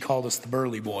 so she called us the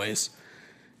Burly Boys.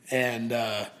 And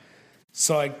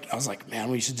so I was like, man,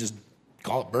 we should just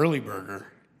call it Burly Burger.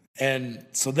 And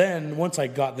so then once I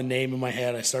got the name in my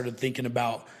head, I started thinking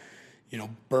about,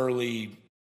 burly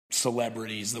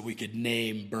celebrities that we could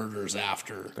name burgers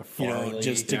after.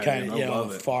 Just to kind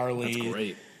of, Farley, That's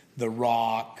great. The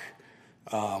Rock.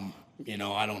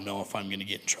 I don't know if I'm going to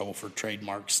get in trouble for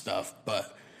trademark stuff,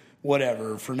 but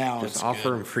whatever. For now, Just it's offer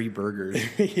good. them free burgers.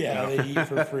 Yeah, they eat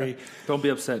for free. Don't be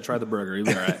upset. Try the burger. You'll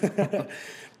be all right.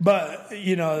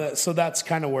 But, so that's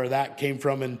kind of where that came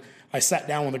from. And I sat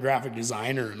down with a graphic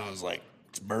designer and I was like,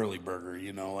 it's Burly Burger,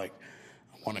 like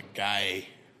I want a guy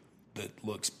that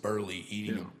looks burly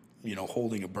eating,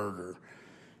 holding a burger,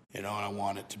 and I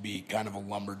want it to be kind of a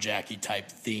lumberjacky type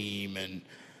theme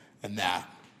and that.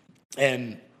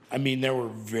 And I mean, there were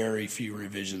very few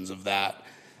revisions of that.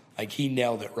 Like he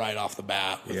nailed it right off the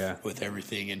bat with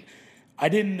everything. And I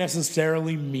didn't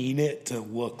necessarily mean it to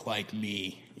look like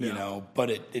me, but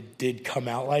it did come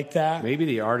out like that. Maybe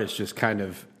the artist just kind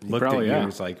of looked at you and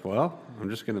was like, well, I'm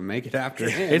just going to make it after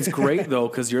him. It's great, though,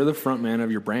 because you're the front man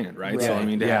of your brand, right? So, I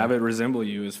mean, to have it resemble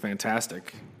you is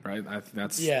fantastic, right? I think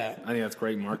that's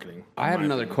great marketing. I had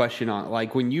another question on,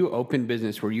 like, when you opened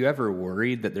business, were you ever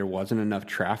worried that there wasn't enough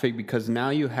traffic? Because now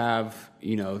you have,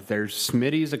 there's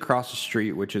Smitty's across the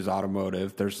street, which is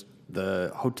automotive. There's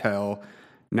the hotel.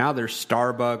 Now there's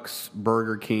Starbucks,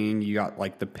 Burger King. You got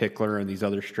like the Pickler and these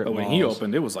other strip malls. When he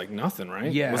opened, it was like nothing, right?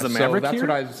 Yeah. Was the Maverick that's here?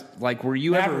 what I was like. Were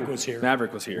you Maverick ever was here.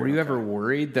 Maverick was here. Were you ever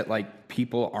worried that like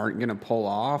people aren't going to pull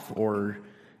off, or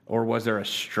was there a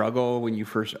struggle when you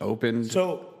first opened?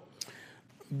 So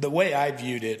the way I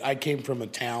viewed it, I came from a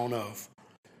town of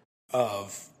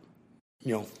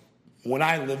when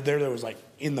I lived there was like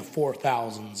in the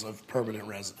 4,000s of permanent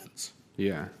residents.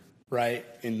 Yeah. Right?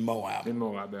 In Moab.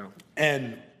 Yeah.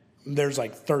 And there's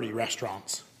like 30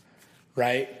 restaurants,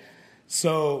 right?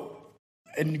 So,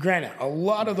 and granted, a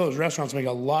lot of those restaurants make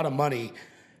a lot of money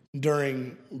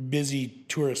during busy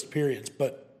tourist periods,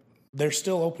 but they're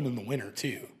still open in the winter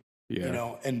too.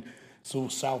 Yeah. And so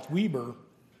South Weber,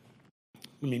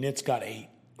 I mean, it's got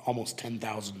almost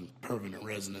 10,000 permanent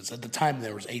residents. At the time,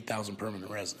 there was 8,000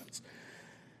 permanent residents.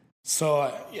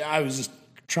 So I was just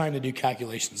trying to do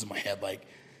calculations in my head, like,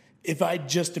 if I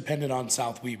just depended on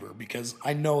South Weber, because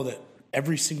I know that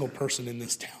every single person in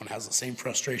this town has the same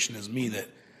frustration as me, that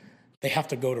they have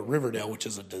to go to Riverdale, which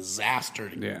is a disaster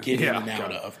to get in and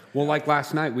out of. Well, like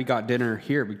last night, we got dinner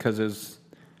here because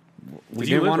we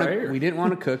you didn't live want right to. here? We didn't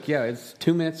want to cook. Yeah, it's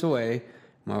 2 minutes away.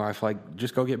 My wife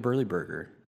just go get Burly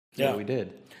Burger. So Yeah. we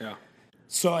did. Yeah.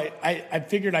 So I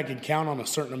figured I could count on a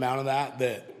certain amount of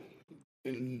that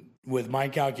with my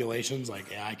calculations, like,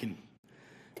 I can.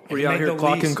 Were you out here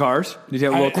clocking cars? Did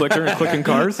you have a little clicker and clicking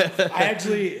cars? I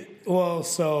actually, Well,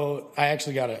 so I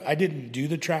actually I didn't do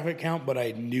the traffic count, but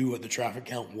I knew what the traffic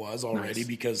count was already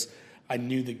because I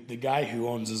knew the guy who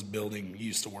owns this building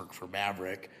used to work for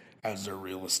Maverick as their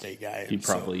real estate guy. He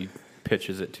probably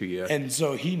pitches it to you. And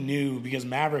so he knew because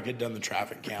Maverick had done the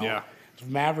traffic count. Yeah. If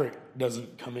Maverick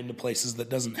doesn't come into places that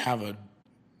doesn't have a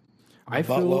I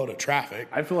buttload of traffic.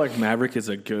 I feel like Maverick is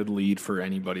a good lead for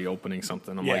anybody opening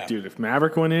something. I'm Yeah. like, dude, if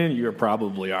Maverick went in, you're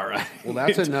probably all right. Well,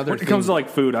 that's another when it thing. comes to like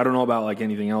food, I don't know about like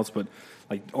anything else, but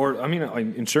like,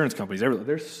 insurance companies,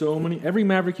 there's so many. Every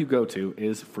Maverick you go to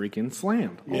is freaking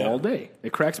slammed all day.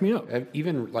 It cracks me up.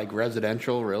 Even like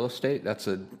residential real estate,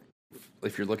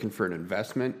 if you're looking for an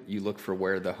investment, you look for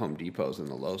where the Home Depots and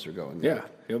the Lowe's are going. Yeah.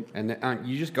 Yep. And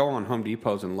you just go on Home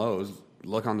Depots and Lowe's,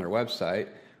 look on their website,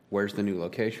 where's the new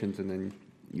locations, and then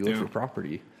you look for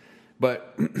property.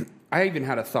 But I even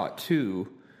had a thought too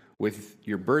with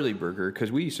your Burley Burger,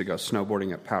 because we used to go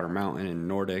snowboarding at Powder Mountain and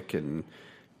Nordic, and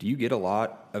do you get a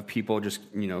lot of people just,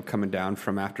 coming down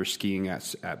from after skiing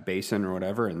at Basin or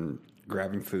whatever and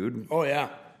grabbing food? Oh, yeah.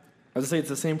 I was gonna say it's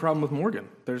the same problem with Morgan.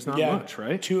 There's not much,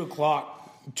 right? 3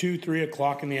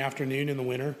 o'clock in the afternoon in the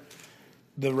winter,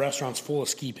 the restaurant's full of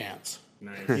ski pants.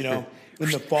 Nice. In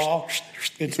the fall,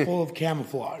 it's full of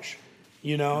camouflage,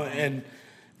 and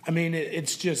I mean,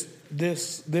 it's just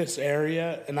this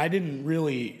area, and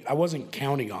I wasn't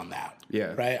counting on that.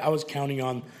 Yeah. Right? I was counting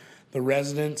on the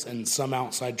residents and some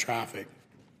outside traffic.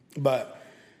 But,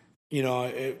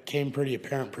 it came pretty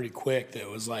apparent pretty quick that it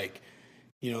was like,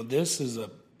 this is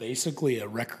basically a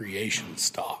recreation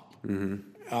stop.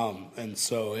 Mm-hmm. And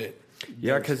so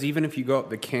Yeah, because even if you go up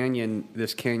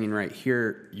this canyon right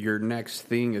here, your next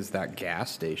thing is that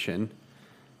gas station.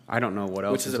 I don't know what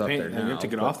else Which is up a pain. there now. You have to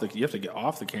get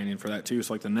off the canyon for that too.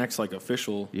 So like the next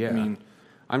official. Yeah. I mean,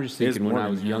 I'm just thinking when I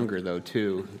Morgan, was younger though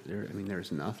too.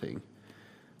 There's nothing.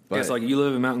 But it's like you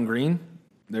live in Mountain Green.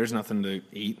 There's nothing to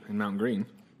eat in Mountain Green.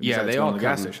 Yeah, they all the come.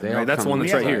 gas station. They all Right? That's come. the one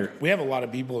that's right here. We have a lot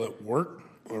of people that work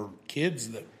or kids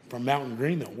from Mountain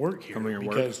Green that work here Come here and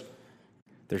work. because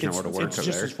There's nowhere to work it's over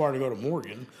just there. as far to go to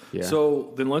Morgan. Yeah.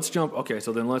 So then let's jump. Okay,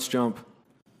 so then let's jump.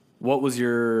 What was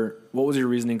your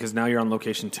reasoning? Because now you're on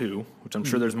location 2, which I'm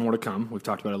sure there's more to come. We've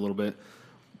talked about it a little bit.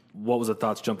 What was the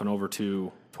thoughts jumping over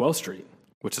to 12th Street,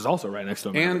 which is also right next to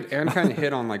and kind of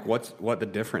hit on like what the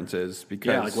difference is,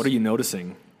 because like what are you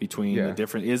noticing between the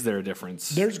different? Is there a difference?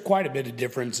 There's quite a bit of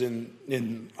difference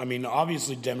in I mean,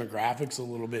 obviously demographics a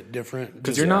little bit different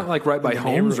Because you're not like right by the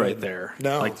homes neighborhood. right there.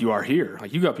 No. Like you are here.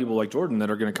 Like you got people like Jordan that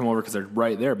are going to come over because they're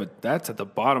right there, but that's at the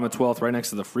bottom of 12th, right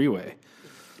next to the freeway.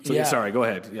 So Yeah. sorry, go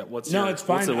ahead. Yeah, it's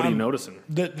fine. What are you noticing?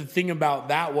 The thing about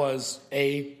that was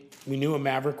we knew a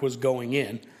Maverick was going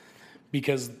in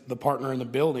because the partner in the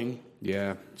building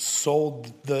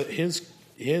sold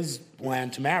his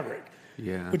land to Maverick.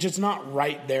 Yeah. Which is not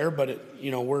right there, but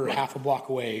we're half a block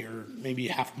away or maybe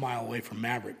half a mile away from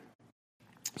Maverick.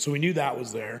 So we knew that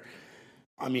was there.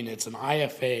 I mean, it's an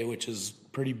IFA, which is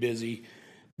pretty busy,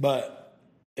 but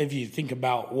if you think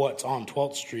about what's on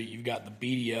 12th Street, you've got the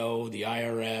BDO, the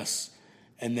IRS,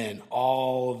 and then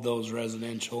all of those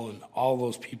residential and all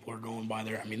those people are going by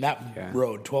there. I mean, that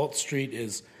road, 12th Street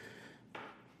is,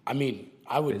 I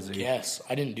would guess,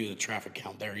 I didn't do the traffic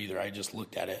count there either. I just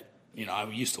looked at it. I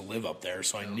used to live up there,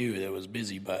 so I knew that it was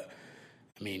busy, but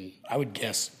I would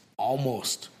guess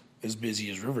almost as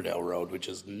busy as Riverdale Road, which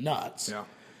is nuts. Yeah.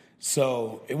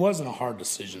 So it wasn't a hard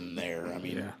decision there.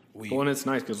 Well, and it's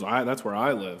nice because that's where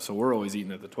I live, so we're always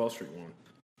eating at the 12th Street one.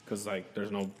 Because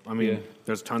there's no,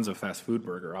 there's tons of fast food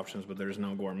burger options, but there's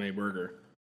no gourmet burger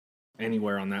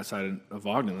anywhere on that side of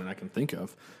Ogden that I can think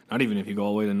of. Not even if you go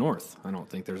all the way to North. I don't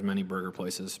think there's many burger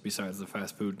places besides the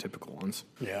fast food typical ones.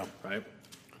 Yeah. Right?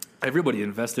 Everybody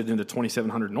invested into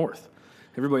 2700 North.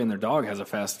 Everybody and their dog has a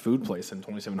fast food place in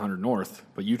 2700 North,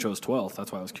 but you chose 12th.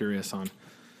 That's why I was curious on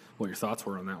what your thoughts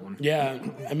were on that one. Yeah,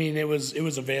 it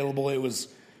was available. It was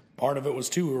part of it was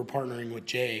too. We were partnering with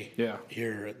Jay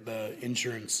here at the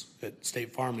insurance at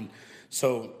State Farm, and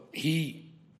so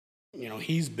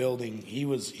he's building.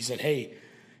 He said, "Hey,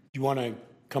 you want to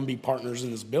come be partners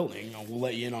in this building? We'll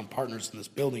let you in on partners in this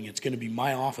building. It's going to be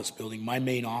my office building, my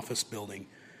main office building.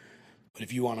 But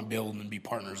if you want to build and be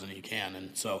partners, then you can."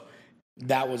 And so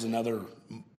that was another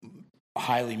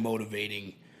highly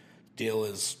motivating deal,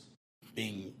 is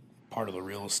being part of the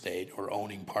real estate or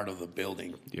owning part of the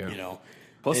building.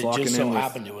 Plus it locking just so in with,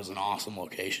 happened it was an awesome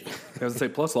location. I was say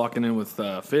plus locking in with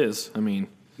Fizz.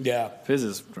 Fizz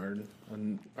is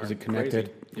it connected?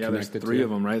 Crazy. Yeah, there's 3 of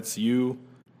them, right? It's you,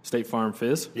 State Farm,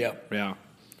 Fizz. Yep. Yeah.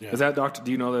 Is that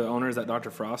do you know the owner? Is that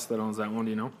Dr. Frost that owns that one?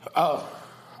 Do you know? Oh,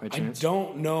 by chance? I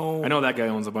don't know. I know that guy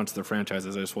owns a bunch of their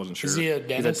franchises. I just wasn't sure. Is he a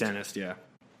dentist? He's a dentist, yeah.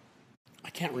 I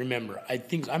can't remember. I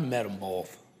think I met them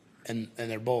both, and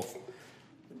they're both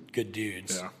good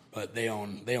dudes. Yeah. But they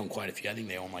own quite a few. I think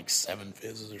they own like 7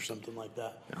 Fizzes or something like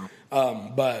that.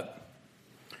 Yeah.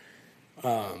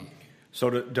 So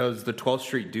does the 12th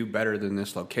Street do better than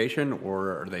this location,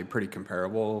 or are they pretty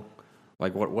comparable?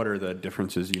 Like, what are the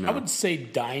differences, you know? I would say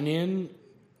dine-in,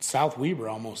 South Weber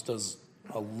almost does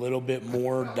a little bit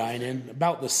more dine-in,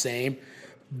 about the same.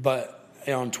 But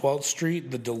on 12th Street,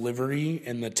 the delivery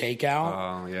and the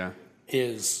takeout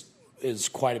is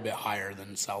quite a bit higher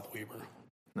than South Weber.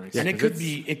 Nice. And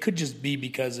it could just be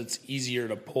because it's easier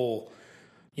to pull.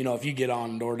 You know, if you get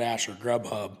on DoorDash or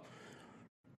Grubhub,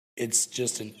 it's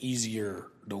just an easier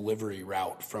delivery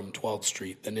route from 12th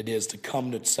Street than it is to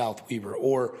come to South Weber,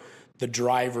 or the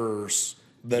drivers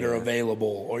that are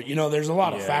available, or, you know, there's a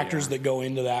lot of factors that go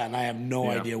into that, and I have no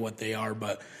idea what they are,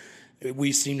 but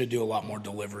we seem to do a lot more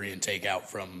delivery and takeout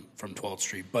from 12th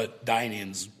Street, but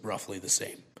dine-in's roughly the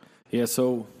same. Yeah,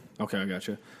 so, okay, I got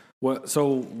you. Where's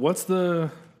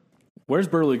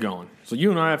Burley going? So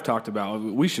you and I have talked about,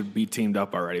 we should be teamed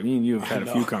up already. Me and you have had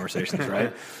a few conversations,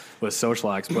 right, with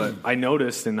Socialax, but I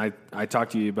noticed, and I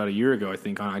talked to you about a year ago, I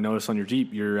think, I noticed on your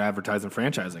Jeep, you're advertising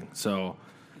franchising. So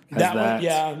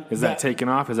is that taken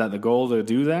off? Is that the goal to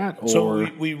do that? Or? So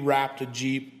we wrapped a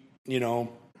Jeep, you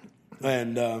know,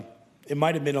 and it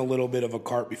might have been a little bit of a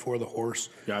cart before the horse.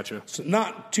 Gotcha. So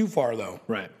not too far, though.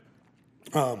 Right.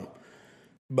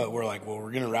 But we're like, well,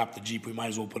 we're going to wrap the Jeep. We might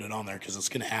as well put it on there because it's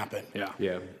going to happen. Yeah.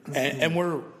 Yeah. And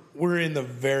we're in the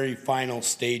very final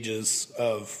stages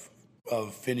of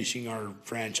finishing our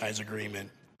franchise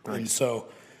agreement. Nice. And so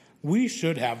we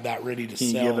should have that ready to sell.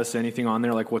 Can you give us anything on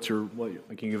there? Like, can you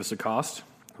give us a cost?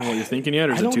 What you're thinking yet,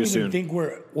 or is it too soon? I don't even think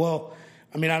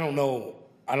I mean, I don't know.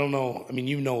 I mean,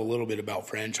 you know a little bit about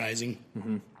franchising.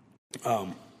 Mm-hmm. I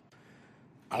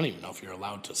don't even know if you're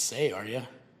allowed to say, are you?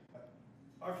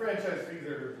 Our franchise fees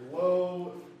are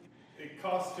low. It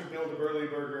costs to build a Burley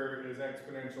Burger is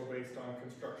exponential based on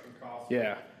construction costs.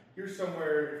 Yeah. You're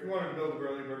somewhere, if you wanted to build a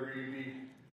Burley Burger, you'd be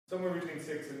somewhere between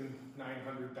 $600,000 and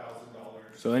 $900,000.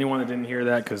 So anyone that didn't hear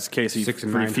that, because Casey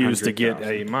refused to get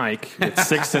a mic,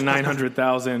 it's $600,000 to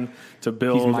 $900,000 to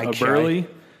build a Burley.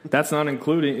 That's not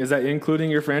including. Is that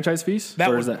including your franchise fees? That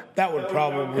would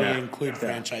probably include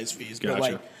franchise fees, Gotcha. but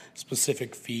like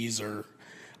specific fees or.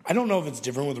 I don't know if it's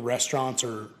different with restaurants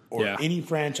or any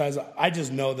franchise. I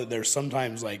just know that there's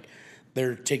sometimes like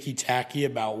they're ticky-tacky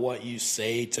about what you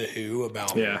say to who,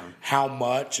 about how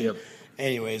much. Yep.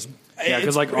 Anyways. Yeah,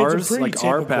 because like ours, like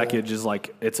our package is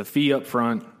like, it's a fee up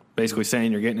front, basically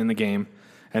saying you're getting in the game,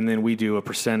 and then we do a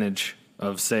percentage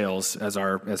of sales as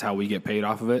how we get paid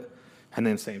off of it. And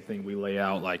then same thing, we lay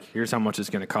out like, here's how much it's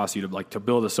going to cost you to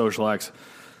build a Socialax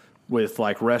with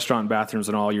like restaurant bathrooms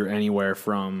and all. You're anywhere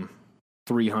from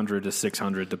 $300 to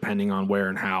 $600 depending on where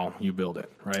and how you build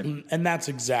it, right? And that's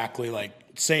exactly like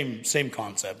same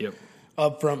concept. Yep.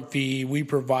 Upfront fee, we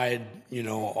provide, you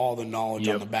know, all the knowledge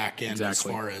on the back end as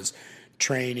far as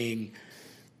training.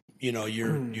 You know,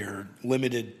 you're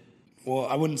limited. Well,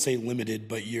 I wouldn't say limited,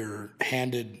 but you're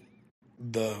handed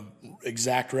the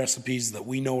exact recipes that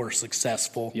we know are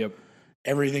successful. Yep.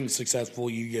 Everything's successful.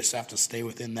 You just have to stay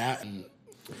within that. And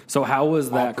so how was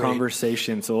that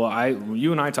conversation? So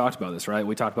you and I talked about this, right?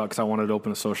 We talked about, because I wanted to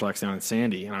open a Socialax down in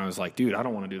Sandy, and I was like, dude, I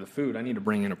don't want to do the food. I need to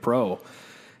bring in a pro.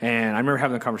 And I remember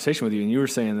having a conversation with you, and you were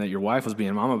saying that your wife was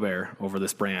being mama bear over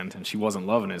this brand, and she wasn't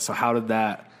loving it. So how did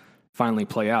that finally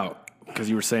play out? Because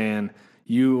you were saying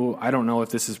I don't know if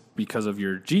this is because of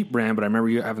your Jeep brand, but I remember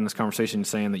you having this conversation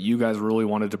saying that you guys really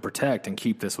wanted to protect and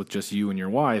keep this with just you and your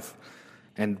wife,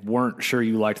 and weren't sure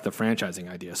you liked the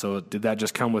franchising idea. So did that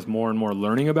just come with more and more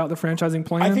learning about the franchising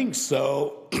plan? I think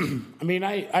so. I mean,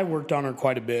 I worked on her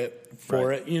quite a bit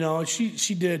for it. You know, she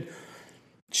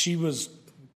was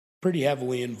pretty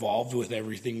heavily involved with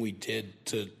everything we did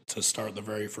to start the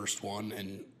very first one,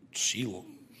 and she, you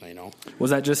know.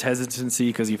 Was that just hesitancy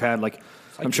because you've had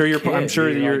I'm sure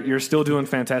you're still doing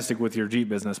fantastic with your Jeep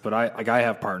business, but I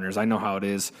have partners. I know how it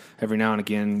is. Every now and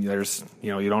again, there's,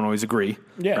 you know, you don't always agree,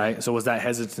 right? So was that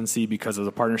hesitancy because of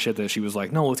the partnership that she was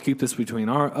like, no, let's keep this between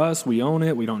us. We own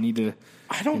it. We don't need to.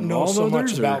 I don't know so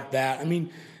much about that. I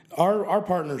mean, our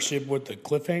partnership with the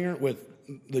Cliffhanger, with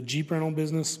the Jeep rental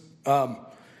business.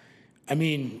 I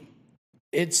mean,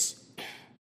 it's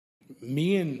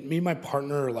me and my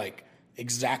partner are like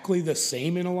exactly the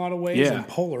same in a lot of ways and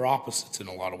polar opposites in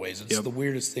a lot of ways. It's the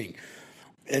weirdest thing.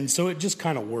 And so it just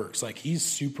kind of works. Like he's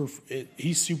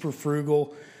super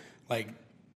frugal, like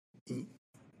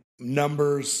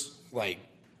numbers, like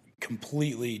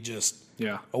completely just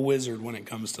a wizard when it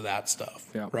comes to that stuff.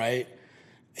 Yeah. Right.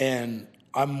 And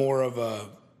I'm more of a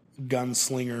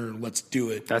gunslinger. Let's do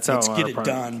it. That's let's how get our it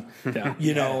partner- done. Yeah.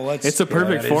 You know, It's a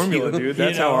perfect formula, dude.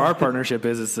 That's You know? how our partnership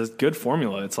is. It's a good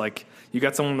formula. It's like you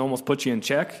got someone to almost put you in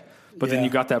check, but then Yeah. you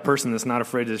got that person that's not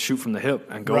afraid to shoot from the hip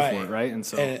and go for it, right? And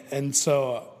so, and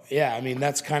so, yeah, I mean,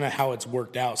 that's kind of how it's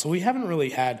worked out. So we haven't really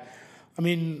had, I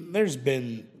mean, there's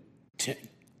been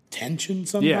tension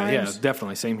sometimes. yeah,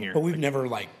 definitely. Same here. But we've never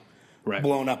like Right.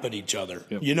 blown up at each other.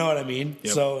 Yep. You know what I mean?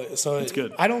 Yep. So It's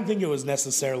good. I don't think it was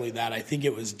necessarily that. I think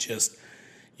it was just,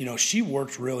 you know, she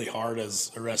worked really hard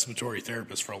as a respiratory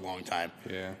therapist for a long time.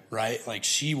 Yeah. Right? Like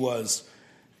she was,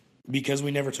 because we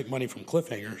never took money from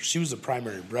Cliffhanger, she was the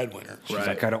primary breadwinner. She's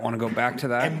like, I don't want to go back to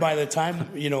that. And by the time,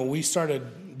 you know, we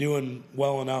started doing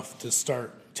well enough to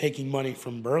start taking money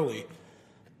from Burley,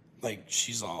 like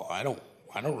she's all, I don't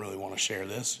really want to share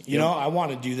this. You know, I want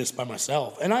to do this by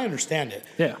myself. And I understand it.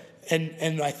 Yeah.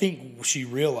 And I think she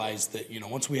realized that, you know,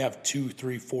 once we have 2,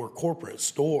 3, 4 corporate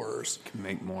stores, Can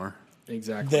make more.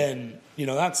 Exactly. then, you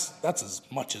know, that's as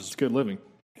much as, It's good living.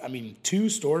 I mean, 2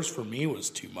 stores for me was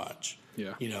too much.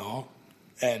 Yeah. You know,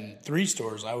 and 3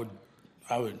 stores I would,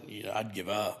 you know, I'd give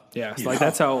up. Yeah, it's You like know?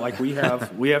 that's how like we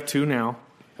have 2 now,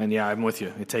 and yeah, I'm with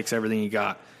you. It takes everything you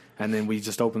got, and then we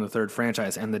just opened the 3rd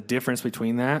franchise, and the difference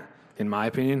between that, in my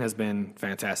opinion, has been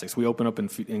fantastic. So we opened up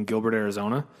in Gilbert,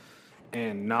 Arizona,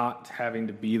 and not having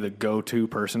to be the go-to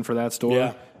person for that store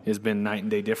Yeah. has been night and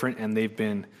day different, and they've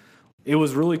been. It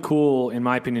was really cool, in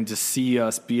my opinion, to see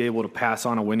us be able to pass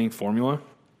on a winning formula.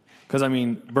 Because I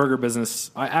mean, burger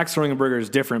business, axe throwing a burger is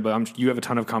different, but you have a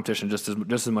ton of competition just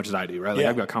as much as I do, right? Like Yeah.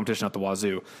 I've got competition at the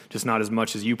wazoo, just not as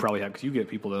much as you probably have, because you get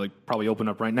people that like probably open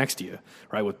up right next to you,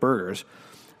 right, with burgers.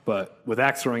 But with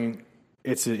axe throwing,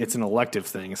 it's an elective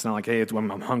thing. It's not like, hey, I'm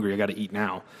hungry, I got to eat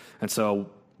now. And so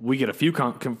we get a few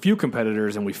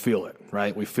competitors and we feel it,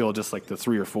 right? We feel just like the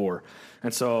 3 or 4.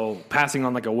 And so passing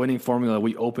on like a winning formula,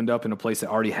 we opened up in a place that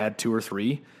already had 2 or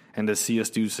 3, and to see us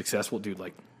do successful, dude,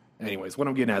 like. Anyways, what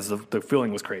I'm getting at is the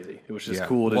feeling was crazy. It was just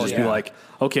cool to be like,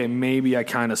 okay, maybe I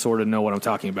kind of sort of know what I'm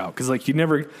talking about. Because, like, I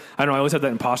don't know, I always have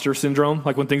that imposter syndrome.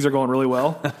 Like, when things are going really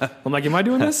well, I'm like, am I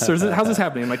doing this? Or how's this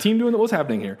happening? Is my team doing it? What's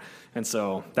happening here? And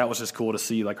so that was just cool to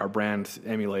see, like, our brand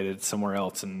emulated somewhere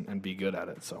else and be good at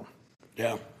it. So,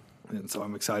 Yeah. and so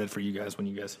I'm excited for you guys when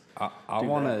you guys. I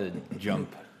want to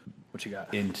jump What you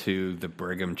got? into the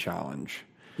Brigham Challenge.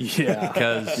 Yeah.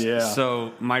 Because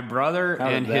so my brother How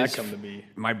did and that his come to be?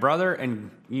 my brother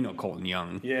and Colton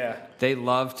Young. Yeah. They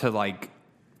love to like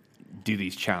do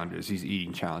these challenges, these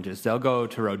eating challenges. They'll go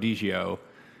to Rodizio,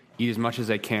 eat as much as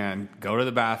they can, go to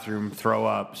the bathroom, throw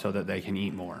up so that they can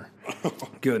eat more.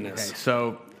 Goodness. Okay,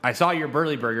 so I saw your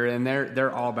Burley Burger and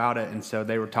they're all about it, and so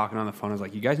they were talking on the phone. I was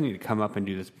like, you guys need to come up and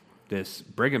do this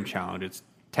Brigham Challenge. It's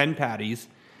 10 patties,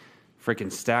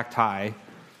 freaking stacked high.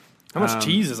 How much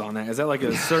cheese is on that? Is that like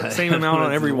a same amount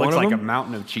on every It one looks of like them? a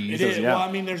mountain of cheese. It is. yeah. Well,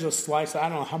 I mean, there's a slice. I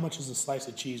don't know how much is a slice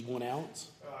of cheese. 1 ounce,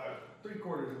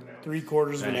 3/4 of an ounce.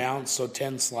 3/4 of an ounce. So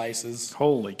 10 slices,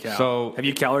 Holy cow. So- have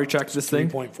you calorie tracked this thing?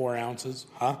 3.4 ounces.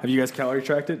 Huh? Have you guys calorie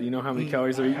tracked it? Do you know how many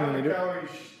calories they're eating when they do it? Calories.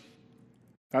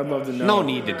 I'd love to know. No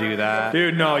need to do that.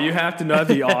 Dude, no, you have to know.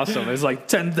 That'd be awesome. It's like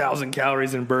 10,000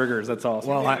 calories in burgers. That's awesome.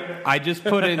 Well, I just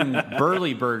put in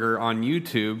Burley Burger on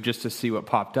YouTube just to see what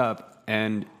popped up.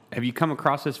 And have you come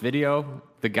across this video?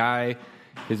 The guy,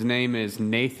 his name is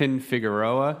Nathan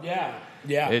Figueroa. Yeah.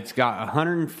 Yeah. It's got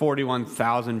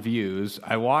 141,000 views.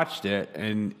 I watched it,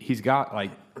 and he's got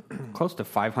like close to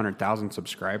 500,000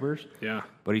 subscribers. Yeah.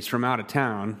 But he's from out of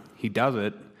town. He does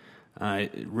it.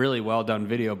 Really well done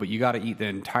video, but you got to eat the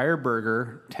entire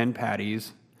burger, 10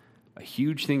 patties, a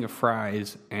huge thing of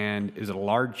fries, and is it a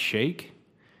large shake?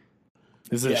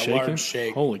 Is it Yeah, shaking? large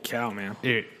shake. Holy cow, man.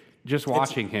 Just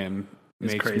watching him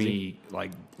makes crazy. me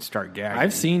like start gagging.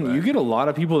 I've seen, but- you get a lot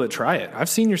of people that try it. I've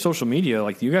seen your social media.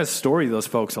 Like, you guys story those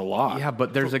folks a lot. Yeah,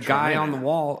 but there's a guy on the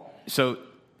wall. So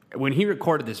when he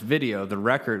recorded this video, the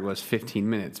record was 15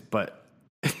 minutes. But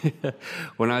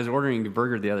when I was ordering the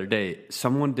burger the other day,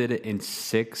 someone did it in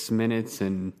 6 minutes.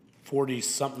 And 40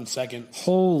 something seconds.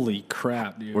 Holy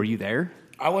crap, dude. were you there?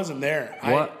 I wasn't there.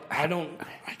 What? I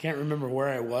can't remember where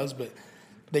I was, but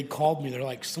they called me. They're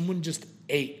like, someone just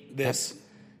ate this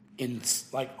in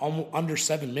like almost under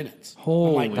 7 minutes.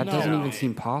 Holy I'm like, That doesn't no. even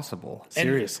seem possible. And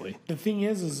Seriously. the thing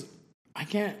is I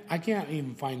can't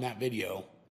even find that video.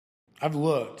 I've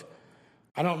looked.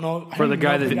 I don't know. For the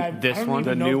guy that- this one?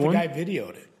 The new one? The guy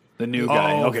videoed it. The new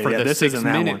guy. Okay, for yeah, the this isn't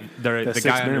that 6-minute, one. The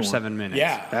guy under 6-minute 7 minutes.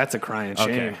 Yeah, That's a crying shame.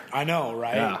 Okay. I know,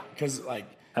 right? Yeah. Because like,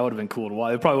 That would have been cool to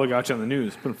watch. They probably would have got you on the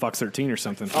news. Put in Fox 13 or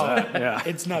something for that. Yeah.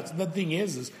 it's nuts. The thing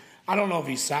is I don't know if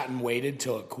he sat and waited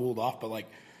till it cooled off, but like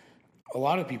a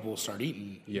lot of people will start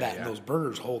eating that. yeah. Those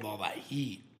burgers hold all that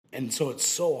heat. And so it's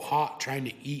so hot trying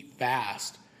to eat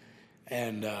fast.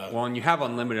 And and you have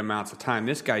unlimited amounts of time.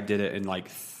 This guy did it in like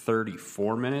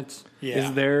 34 minutes. yeah.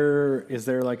 Is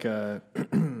there like a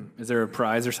is there a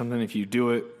prize or something if you do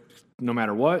it no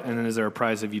matter what? And then is there a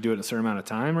prize if you do it in a certain amount of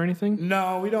time or anything?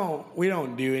 No, we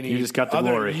don't do any. You just got the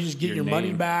glory. You just get Your your money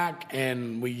name. back,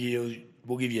 and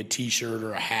we'll give you a T-shirt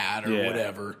or a hat or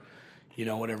whatever. You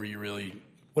know, whatever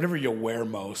you'll wear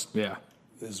most. Yeah.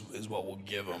 Is what we'll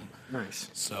give them. Nice.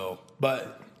 So,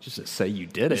 but Just to say you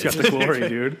did it. You got the glory,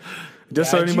 dude.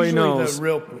 Just so it's anybody usually knows.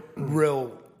 the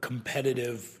real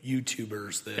competitive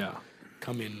YouTubers that Yeah.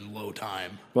 come in low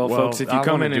time. Well, folks, if you I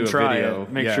come wanna in do and a try video.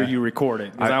 it, make Yeah. sure you record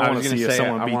it. Because I I want was to gonna see if say,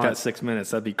 someone I beat want- that 6 minutes.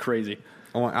 That'd be crazy.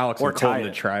 I want Alex Or and Cole tie to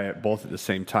it. try it both at the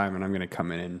same time, and I'm going to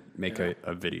come in and make a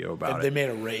video about They it. made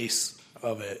a race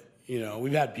of it. You know,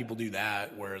 we've had people do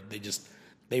that where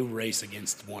they race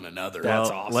against one another. That's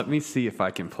Well, awesome. Let me see if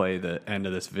I can play the end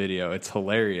of this video. It's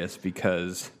hilarious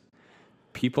because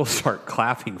people start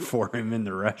clapping for him in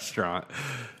the restaurant.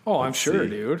 Oh, I'm Let's sure, see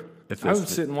dude. if I this- would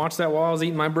sit and watch that while I was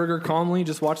eating my burger calmly,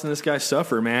 just watching this guy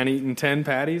suffer, man, eating 10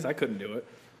 patties. I couldn't do it.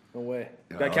 No way.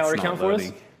 Got a it's calorie not count for us?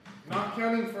 loading. Not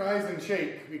counting fries and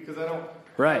shake because I don't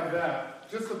Right. have that.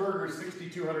 Just the burger is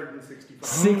 6,265.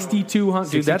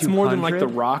 6,200. Dude, that's more than like The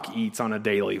 6,200? Rock eats on a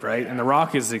daily, right? And The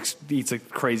Rock eats a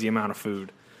crazy amount of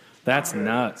food. That's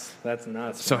nuts. That's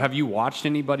nuts. So, have you watched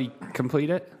anybody complete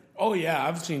it? Oh yeah,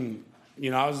 I've seen.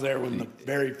 You know, I was there when the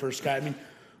very first guy. I mean,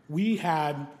 we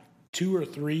had 2 or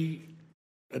 3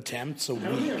 attempts a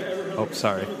week. Oh,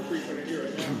 sorry.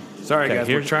 Sorry, guys.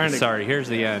 We're here's, trying to. sorry, here's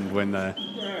the end when the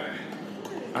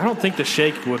I don't think the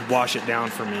shake would wash it down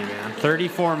for me, man.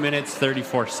 34 minutes,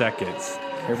 34 seconds.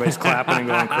 Everybody's clapping and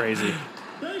going crazy.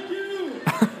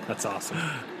 That's awesome.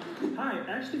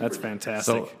 That's fantastic.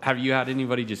 So, have you had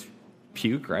anybody just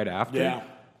puke right after? Yeah.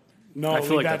 No, I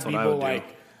feel we've like had that's what I people would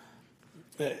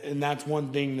do. and that's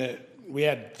one thing that we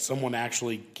had someone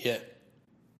actually get.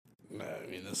 I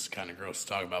mean, this is kind of gross to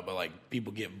talk about, but like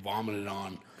people get vomited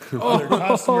on other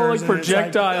customers, like and it's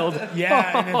projectiled.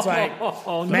 yeah, and it's like,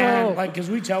 Oh, man, no. like because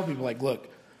we tell people like, look,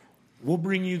 we'll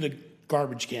bring you the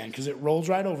garbage can because it rolls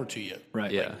right over to you.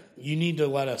 Right. Yeah. You need to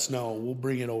let us know. We'll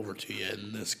bring it over to you.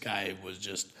 And this guy was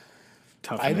just.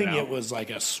 Toughing I think out. it was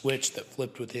like a switch that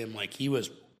flipped with him. Like he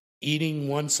was eating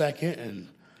 1 second and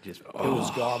Just, it was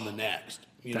gone the next.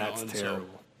 You know, That's and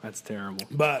terrible. That's terrible.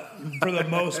 but for the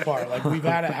most part, like we've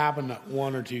had it happen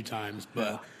 1 or 2 times,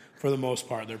 but for the most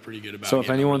part, they're pretty good about. So if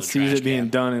getting anyone over the sees trash it being can.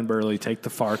 done in Burley, take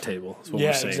the far table. That's what Yeah,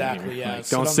 we're saying exactly, here. yeah. Like,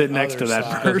 Sit don't on sit the next to other that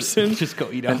side. person. Just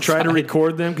go eat and try to outside.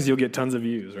 record them because you'll get tons of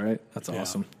views, right? That's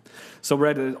awesome. So,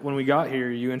 Brett, when we got here,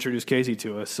 you introduced Casey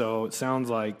to us. So it sounds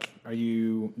like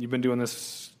you've been doing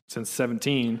this since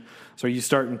 17. So are you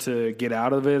starting to get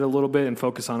out of it a little bit and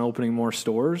focus on opening more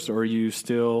stores, or are you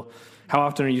still? How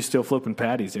often are you still flipping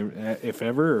patties, if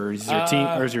ever, or is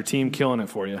your team killing it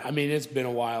for you? I mean, it's been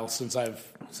a while since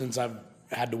I've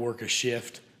had to work a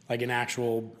shift, like an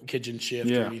actual kitchen shift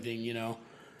or Yeah. anything, you know.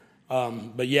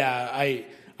 But yeah,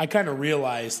 I kind of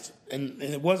realized, and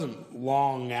it wasn't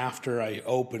long after I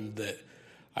opened that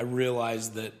I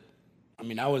realized that, I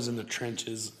mean, I was in the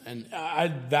trenches and I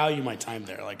value my time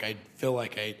there. Like, I feel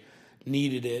like I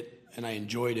needed it and I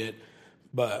enjoyed it,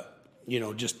 but, you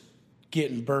know, just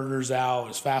getting burgers out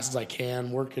as fast as I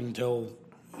can, working until,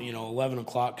 11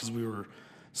 o'clock because we were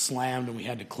slammed and we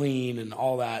had to clean and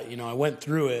all that. You know, I went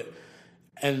through it,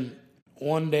 and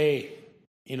one day,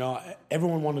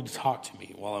 everyone wanted to talk to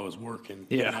me while I was working.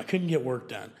 Yeah. And I couldn't get work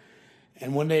done.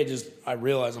 And one day I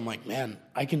realized, I'm like, man,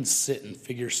 I can sit and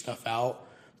figure stuff out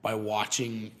by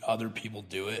watching other people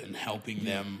do it and helping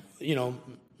them,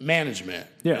 management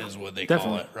is what they call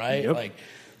definitely. it, right? Yep. Like,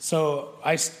 so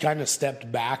I kind of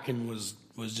stepped back and was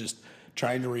just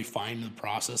trying to refine the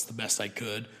process the best I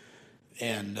could.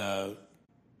 And, and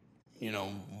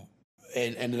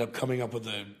ended up coming up with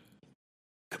a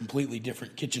completely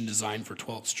different kitchen design for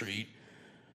 12th Street.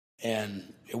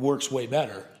 And it works way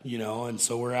better, and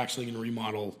so we're actually going to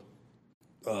remodel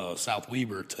South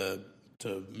Weber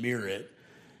to mirror it,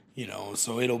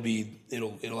 so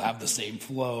it'll have the same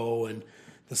flow and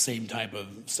the same type of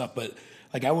stuff. But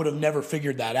like, I would have never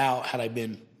figured that out had I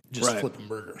been just Right. flipping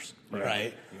burgers,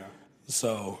 right? Yeah.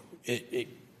 So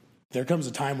there comes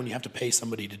a time when you have to pay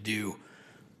somebody to do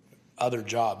other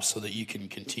jobs so that you can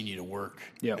continue to work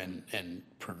Yep. and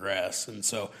progress. And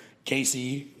so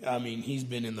Casey, I mean, he's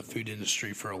been in the food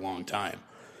industry for a long time.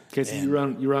 Casey, you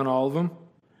run all of them,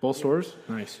 both stores.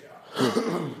 Nice.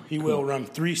 He will run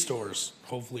 3 stores,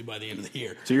 hopefully by the end of the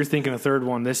year. So you're thinking a third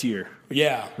one this year?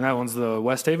 Yeah. And that one's the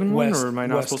West Haven one, West- or am I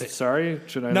not West supposed to? Ha- Sorry,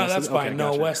 should I? No, not say- that's fine. Okay,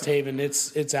 No, gotcha. West Haven,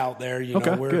 it's out there.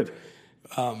 Okay, good.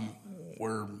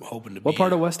 We're hoping to be What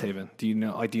part of West Haven? Do you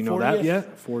know? Like, do you know that 40th?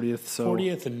 yet? 40th. So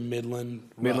 40th and Midland,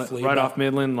 Midland, roughly. right about- off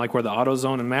Midland, like where the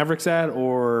AutoZone and Mavericks at,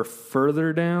 or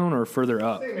further down, or further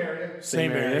up? Same area.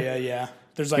 Same area, yeah.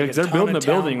 There's Yeah, like 'cause a they're ton building a of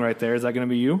town. building right there. Is that going to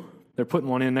be you? They're putting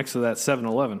one in next to that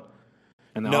 7-Eleven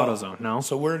and the No. AutoZone. No,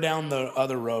 So we're down the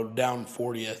other road, down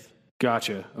 40th.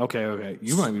 gotcha. Okay.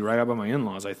 You might be right up by my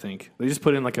in-laws. I think they just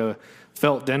put in like a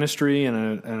Felt Dentistry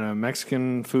and a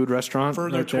Mexican food restaurant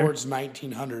Further right there. towards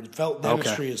 1900. Felt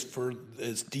Dentistry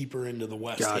is deeper into the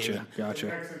West Haven. Gotcha.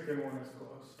 Mexican one is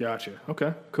close. Gotcha.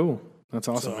 Okay, cool. That's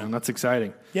awesome, So- man. That's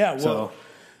exciting. Yeah, So,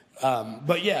 well,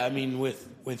 but yeah, I mean,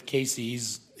 with Casey,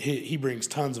 he brings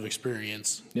tons of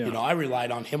experience. Yeah. You know, I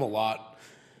relied on him a lot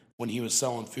when he was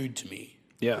selling food to me.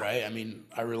 Yeah. Right. I mean,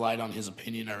 I relied on his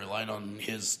opinion. I relied on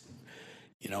his,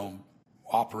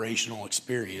 operational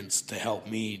experience to help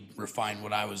me refine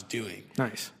what I was doing.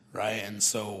 nice. Right. And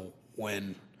so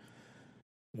when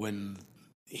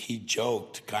he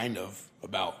joked kind of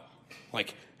about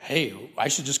like, hey, I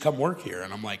should just come work here,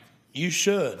 and I'm like, you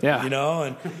should. Yeah.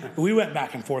 And we went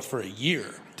back and forth for a year.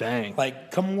 Dang.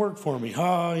 Like, come work for me.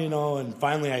 And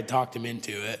finally I talked him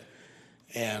into it.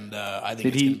 And I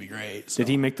think it's going to be great. So Did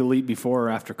he make the leap before or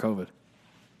after COVID?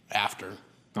 after.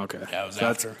 Okay. Yeah, it was So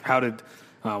that's- after. How did?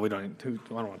 I don't want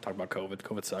to talk about COVID.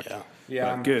 COVID sucked. Yeah.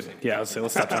 Yeah, But good. Yeah. Let's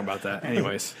stop talking about that.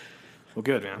 Anyways, well,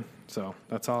 good, man. So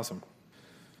that's awesome.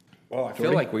 Well, I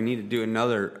feel like we need to do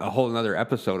a whole another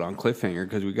episode on Cliffhanger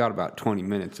because we got about 20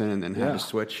 minutes in and then had Yeah. to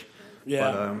switch.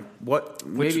 Yeah. But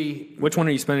maybe Which one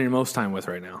are you spending your most time with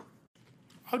right now?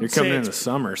 I'd You're say coming in it's, the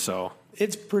summer, so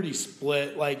it's pretty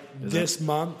split. Like this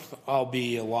month, I'll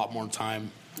be a lot more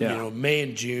time. Yeah. May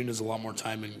and June is a lot more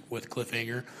time with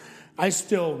Cliffhanger. I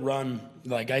still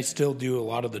do a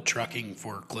lot of the trucking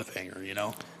for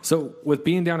Cliffhanger, So with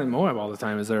being down in Moab all the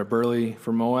time, is there a Burley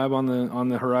for Moab on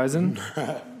the horizon,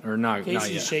 or not? Not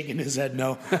Casey's yet. shaking his head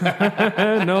no.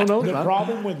 No. The not-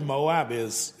 problem with Moab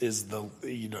is the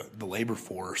the labor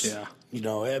force. Yeah.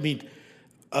 I mean,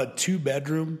 a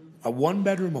 2-bedroom, a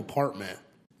 1-bedroom apartment,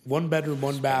 1 bedroom,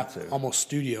 1 bath, almost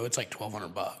studio. It's like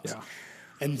 $1,200. Yeah.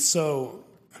 And so,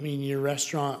 I mean, your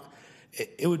restaurant,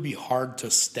 it would be hard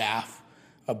to staff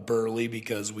a Burley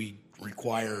because we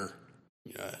require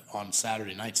on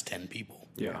Saturday nights 10 people.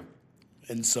 Yeah.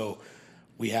 And so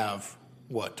we have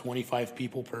 25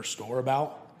 people per store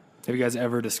about. Have you guys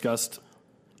ever discussed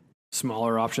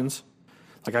smaller options?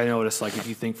 Like I noticed, like if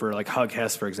you think for like Hug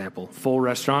Hess, for example, full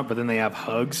restaurant, but then they have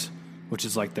Hugs, which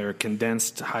is like their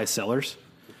condensed high sellers.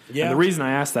 Yeah. And the reason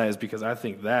I ask that is because I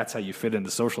think that's how you fit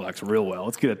into Social X real well.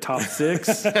 Let's get a top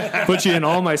 6, put you in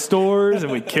all my stores,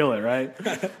 and we kill it, right?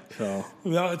 So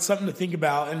Well, it's something to think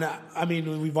about. And I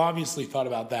mean, we've obviously thought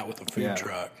about that with a food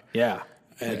truck. yeah,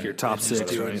 And like your top and just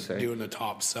 6, right? doing the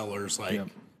top sellers, like, Yep.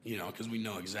 because we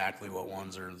know exactly what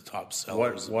ones are the top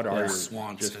sellers. what are Just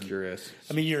Just curious.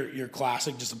 I mean, your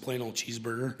classic, just a plain old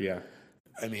cheeseburger. Yeah.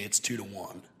 I mean, it's 2 to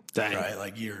 1. Dang. Right?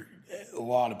 Like a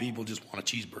lot of people just want a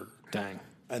cheeseburger. Dang.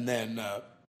 And then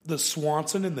the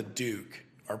Swanson and the Duke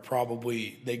are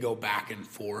they go back and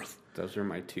forth. Those are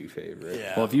my 2 favorite.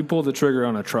 Yeah. Well, if you pull the trigger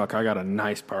on a truck, I got a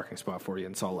nice parking spot for you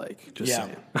in Salt Lake. Just Yeah.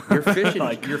 saying. Your fish and,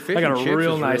 Like, your fish I got and a chips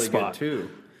real is nice really spot. good too.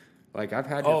 Like I've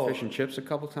had your Oh. fish and chips a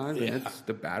couple times, and it's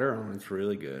the batter on it's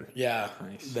really good. Yeah,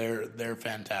 they're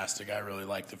fantastic. I really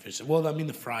like the fish. Well, I mean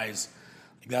the fries.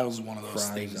 Like, that was one of those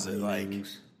things that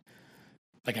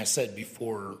like I said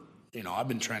before. I've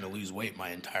been trying to lose weight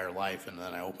my entire life, and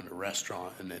then I opened a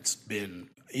restaurant, and it's been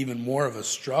even more of a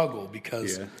struggle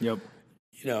because Yeah.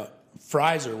 Yep.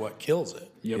 fries are what kills it.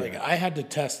 Yep. Like I had to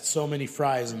test so many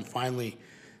fries and finally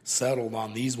settled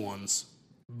on these ones,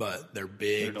 but they're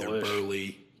big, They're they're delish.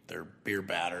 burly, they're beer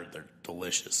battered, they're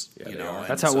delicious. they are.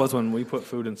 That's how it was when we put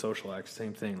food in Social X.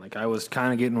 Same thing. Like I was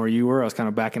kind of getting where you were. I was kind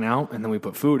of backing out, and then we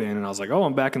put food in, and I was like, "Oh,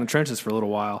 I'm back in the trenches for a little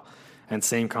while." And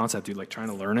same concept, dude. Like trying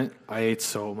to learn it. I ate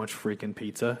so much freaking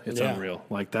pizza. It's Yeah. unreal.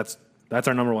 Like that's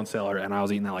our number one seller, and I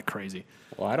was eating that like crazy.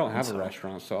 Well, I don't have a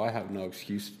restaurant, so I have no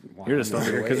excuse. Why You're just I'm over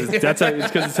here away.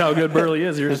 because it's how good Burley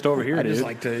is. You're just over here, I dude. just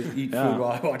like to eat food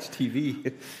while I watch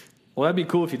TV. Well, that'd be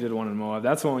cool if you did one in Moab.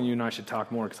 That's one you and I should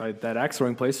talk more because that axe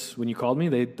throwing place when you called me,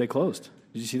 they closed.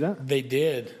 Did you see that? They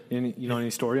did. You know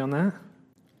any story on that?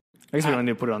 I guess we don't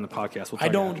need to put it on the podcast. We'll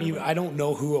talk after, but- I don't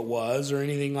know who it was or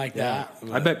anything like that.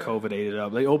 I bet COVID ate it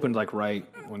up. They opened like right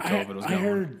when COVID was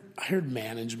going. I heard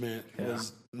management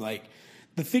was like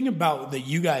the thing about that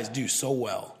you guys do so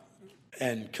well,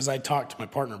 and because I talked to my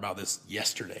partner about this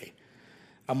yesterday,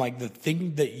 I'm like the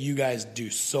thing that you guys do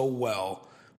so well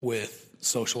with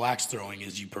social axe throwing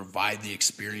is you provide the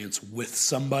experience with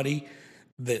somebody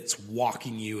that's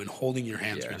walking you and holding your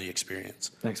hand through the experience.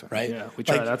 Thanks, man. Right? Yeah, we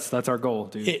try. Like, that's our goal,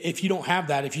 dude. If you don't have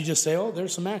that, if you just say, "Oh,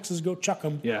 there's some axes, go chuck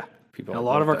them." Yeah. People A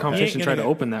lot of our that. competition You try ain't to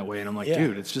gonna- open that way, and I'm like, Yeah.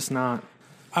 dude, it's just not.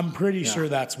 I'm pretty sure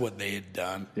that's what they had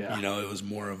done. Yeah. You know, it was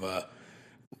more of a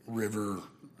river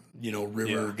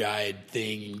guide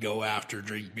thing, and go after,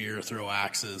 drink beer, throw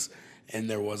axes, and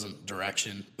there wasn't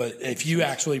direction. But if you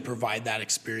actually provide that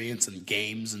experience in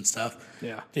games and stuff,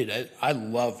 dude, I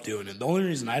love doing it. The only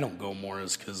reason I don't go more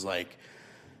is because, like,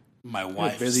 my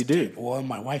wife's busy dude. Well,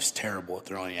 my wife's terrible at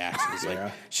throwing axes.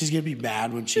 Like, she's gonna be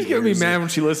mad when She's gonna be mad when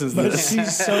she listens to But this.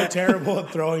 she's so terrible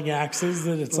at throwing axes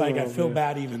that it's like I feel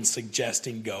bad even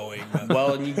suggesting going. But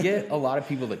Well, and you get a lot of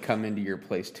people that come into your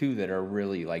place too that are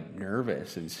really like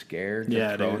nervous and scared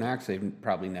to throw an axe. They've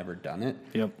probably never done it.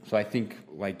 Yep. So I think,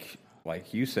 like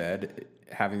you said,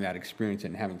 having that experience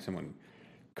and having someone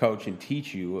coach and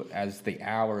teach you as the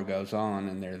hour goes on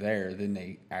and they're there, then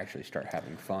they actually start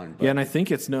having fun. But Yeah, and I think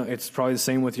it's probably the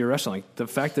same with your restaurant. Like the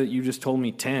fact that you just told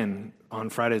me 10 on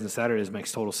Fridays and Saturdays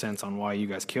makes total sense on why you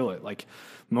guys kill it. Like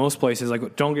most places,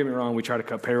 like don't get me wrong, we try to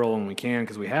cut payroll when we can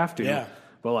because we have to. Yeah.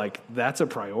 But like that's a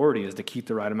priority is to keep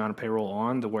the right amount of payroll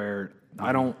on to where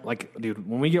I don't like, dude.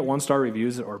 When we get 1-star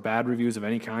reviews or bad reviews of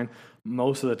any kind,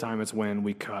 most of the time it's when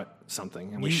we cut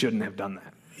something and we shouldn't have done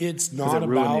that. it's not it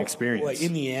ruined about the experience. Like,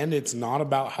 in the end, it's not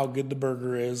about how good the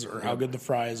burger is or how good the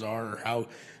fries are or how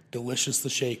delicious the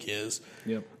shake is.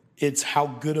 Yep. It's how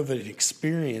good of an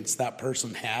experience that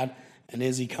person had, and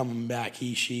is he coming back?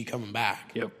 She coming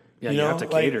back? Yep. Yeah, you you know, have to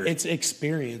like, cater. it's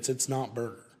experience. It's not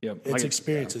burger. Yep. It's Like-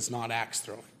 experience. It's not axe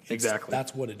throwing. Exactly.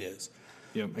 That's what it is.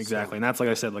 Yep, exactly. And that's like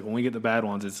I said, like when we get the bad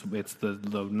ones, it's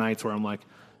the nights where I'm like,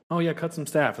 oh yeah, cut some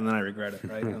staff, and then I regret it,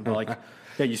 right? And like,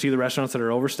 yeah, you see the restaurants that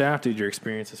are overstaffed, dude, your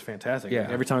experience is fantastic. Yeah. Like,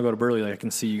 every time I go to Burley, like, I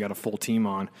can see you got a full team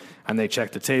on, and they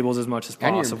check the tables as much as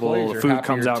And your possible. employees The are food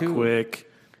comes happier, out too.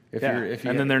 quick. If Yeah. you're, if you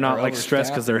And then they're not are like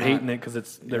stressed because they're overstaffed, hating it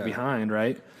because they're Yeah. behind,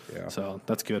 right? Yeah. So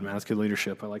that's good, man. That's good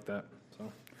leadership. I like that.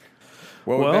 So.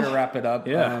 Well, we better wrap it up.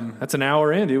 Yeah, that's an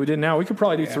hour in, dude. We did an hour. We could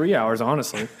probably do 3 hours,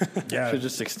 honestly. Should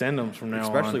just extend them from now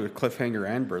especially on. with Cliffhanger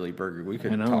and Burley Burger, we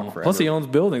could I know. talk forever. Plus, he owns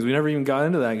buildings. We never even got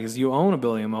into that because you own a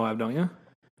building in Moab, don't you?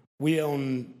 We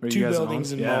own Or you 2 guys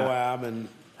buildings own? in Yeah. Moab, and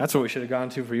That's what we should have gone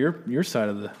to for your side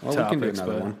of the Well, we topics. can do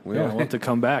another but one. We'll have to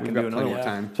come back We've and got do another plenty one. of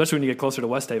time. Especially when you get closer to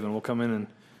West Haven, we'll come in and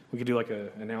we could do like an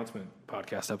announcement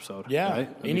podcast episode. yeah, right?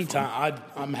 That'd be anytime. fun.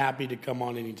 I'm happy to come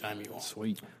on anytime you want.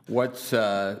 Sweet. What's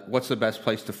the best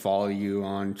place to follow you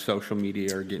on social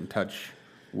media or get in touch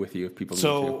with you if people need to?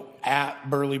 So at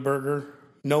Burley Burger,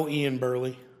 no E in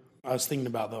Burley. I was thinking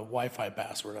about the Wi-Fi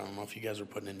password. I don't know if you guys are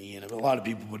putting an E in it, but a lot of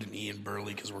people put an E in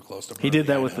Burley because we're close to Burley. He did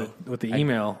that I with know. the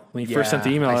email. When he first sent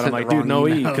the Yeah, email I out, I'm sent like, the dude, wrong no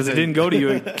E. email. Because it didn't go to you.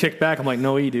 It kicked back. I'm like,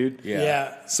 no E, dude.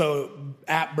 Yeah. So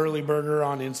at Burley Burger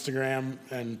on Instagram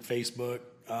and Facebook,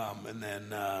 and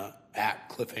then at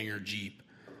Cliffhanger Jeep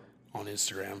on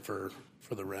Instagram for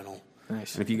the rental.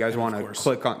 Nice. And if you guys want to course.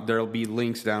 click on, there'll be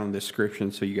links down in the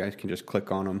description so you guys can just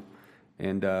click on them.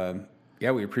 And yeah,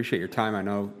 we appreciate your time. I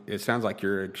know it sounds like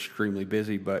you're extremely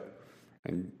busy,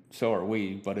 and so are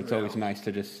we. But it's always nice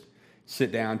to just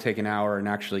sit down, take an hour, and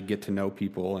actually get to know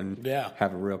people and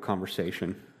have a real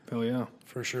conversation. Hell yeah.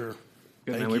 For sure.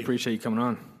 Good, Thank man. We you. appreciate you coming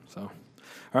on. So, all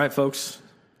right, folks,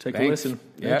 take a Thanks. listen.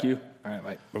 Yep. Thank you. All right,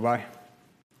 bye. Bye bye.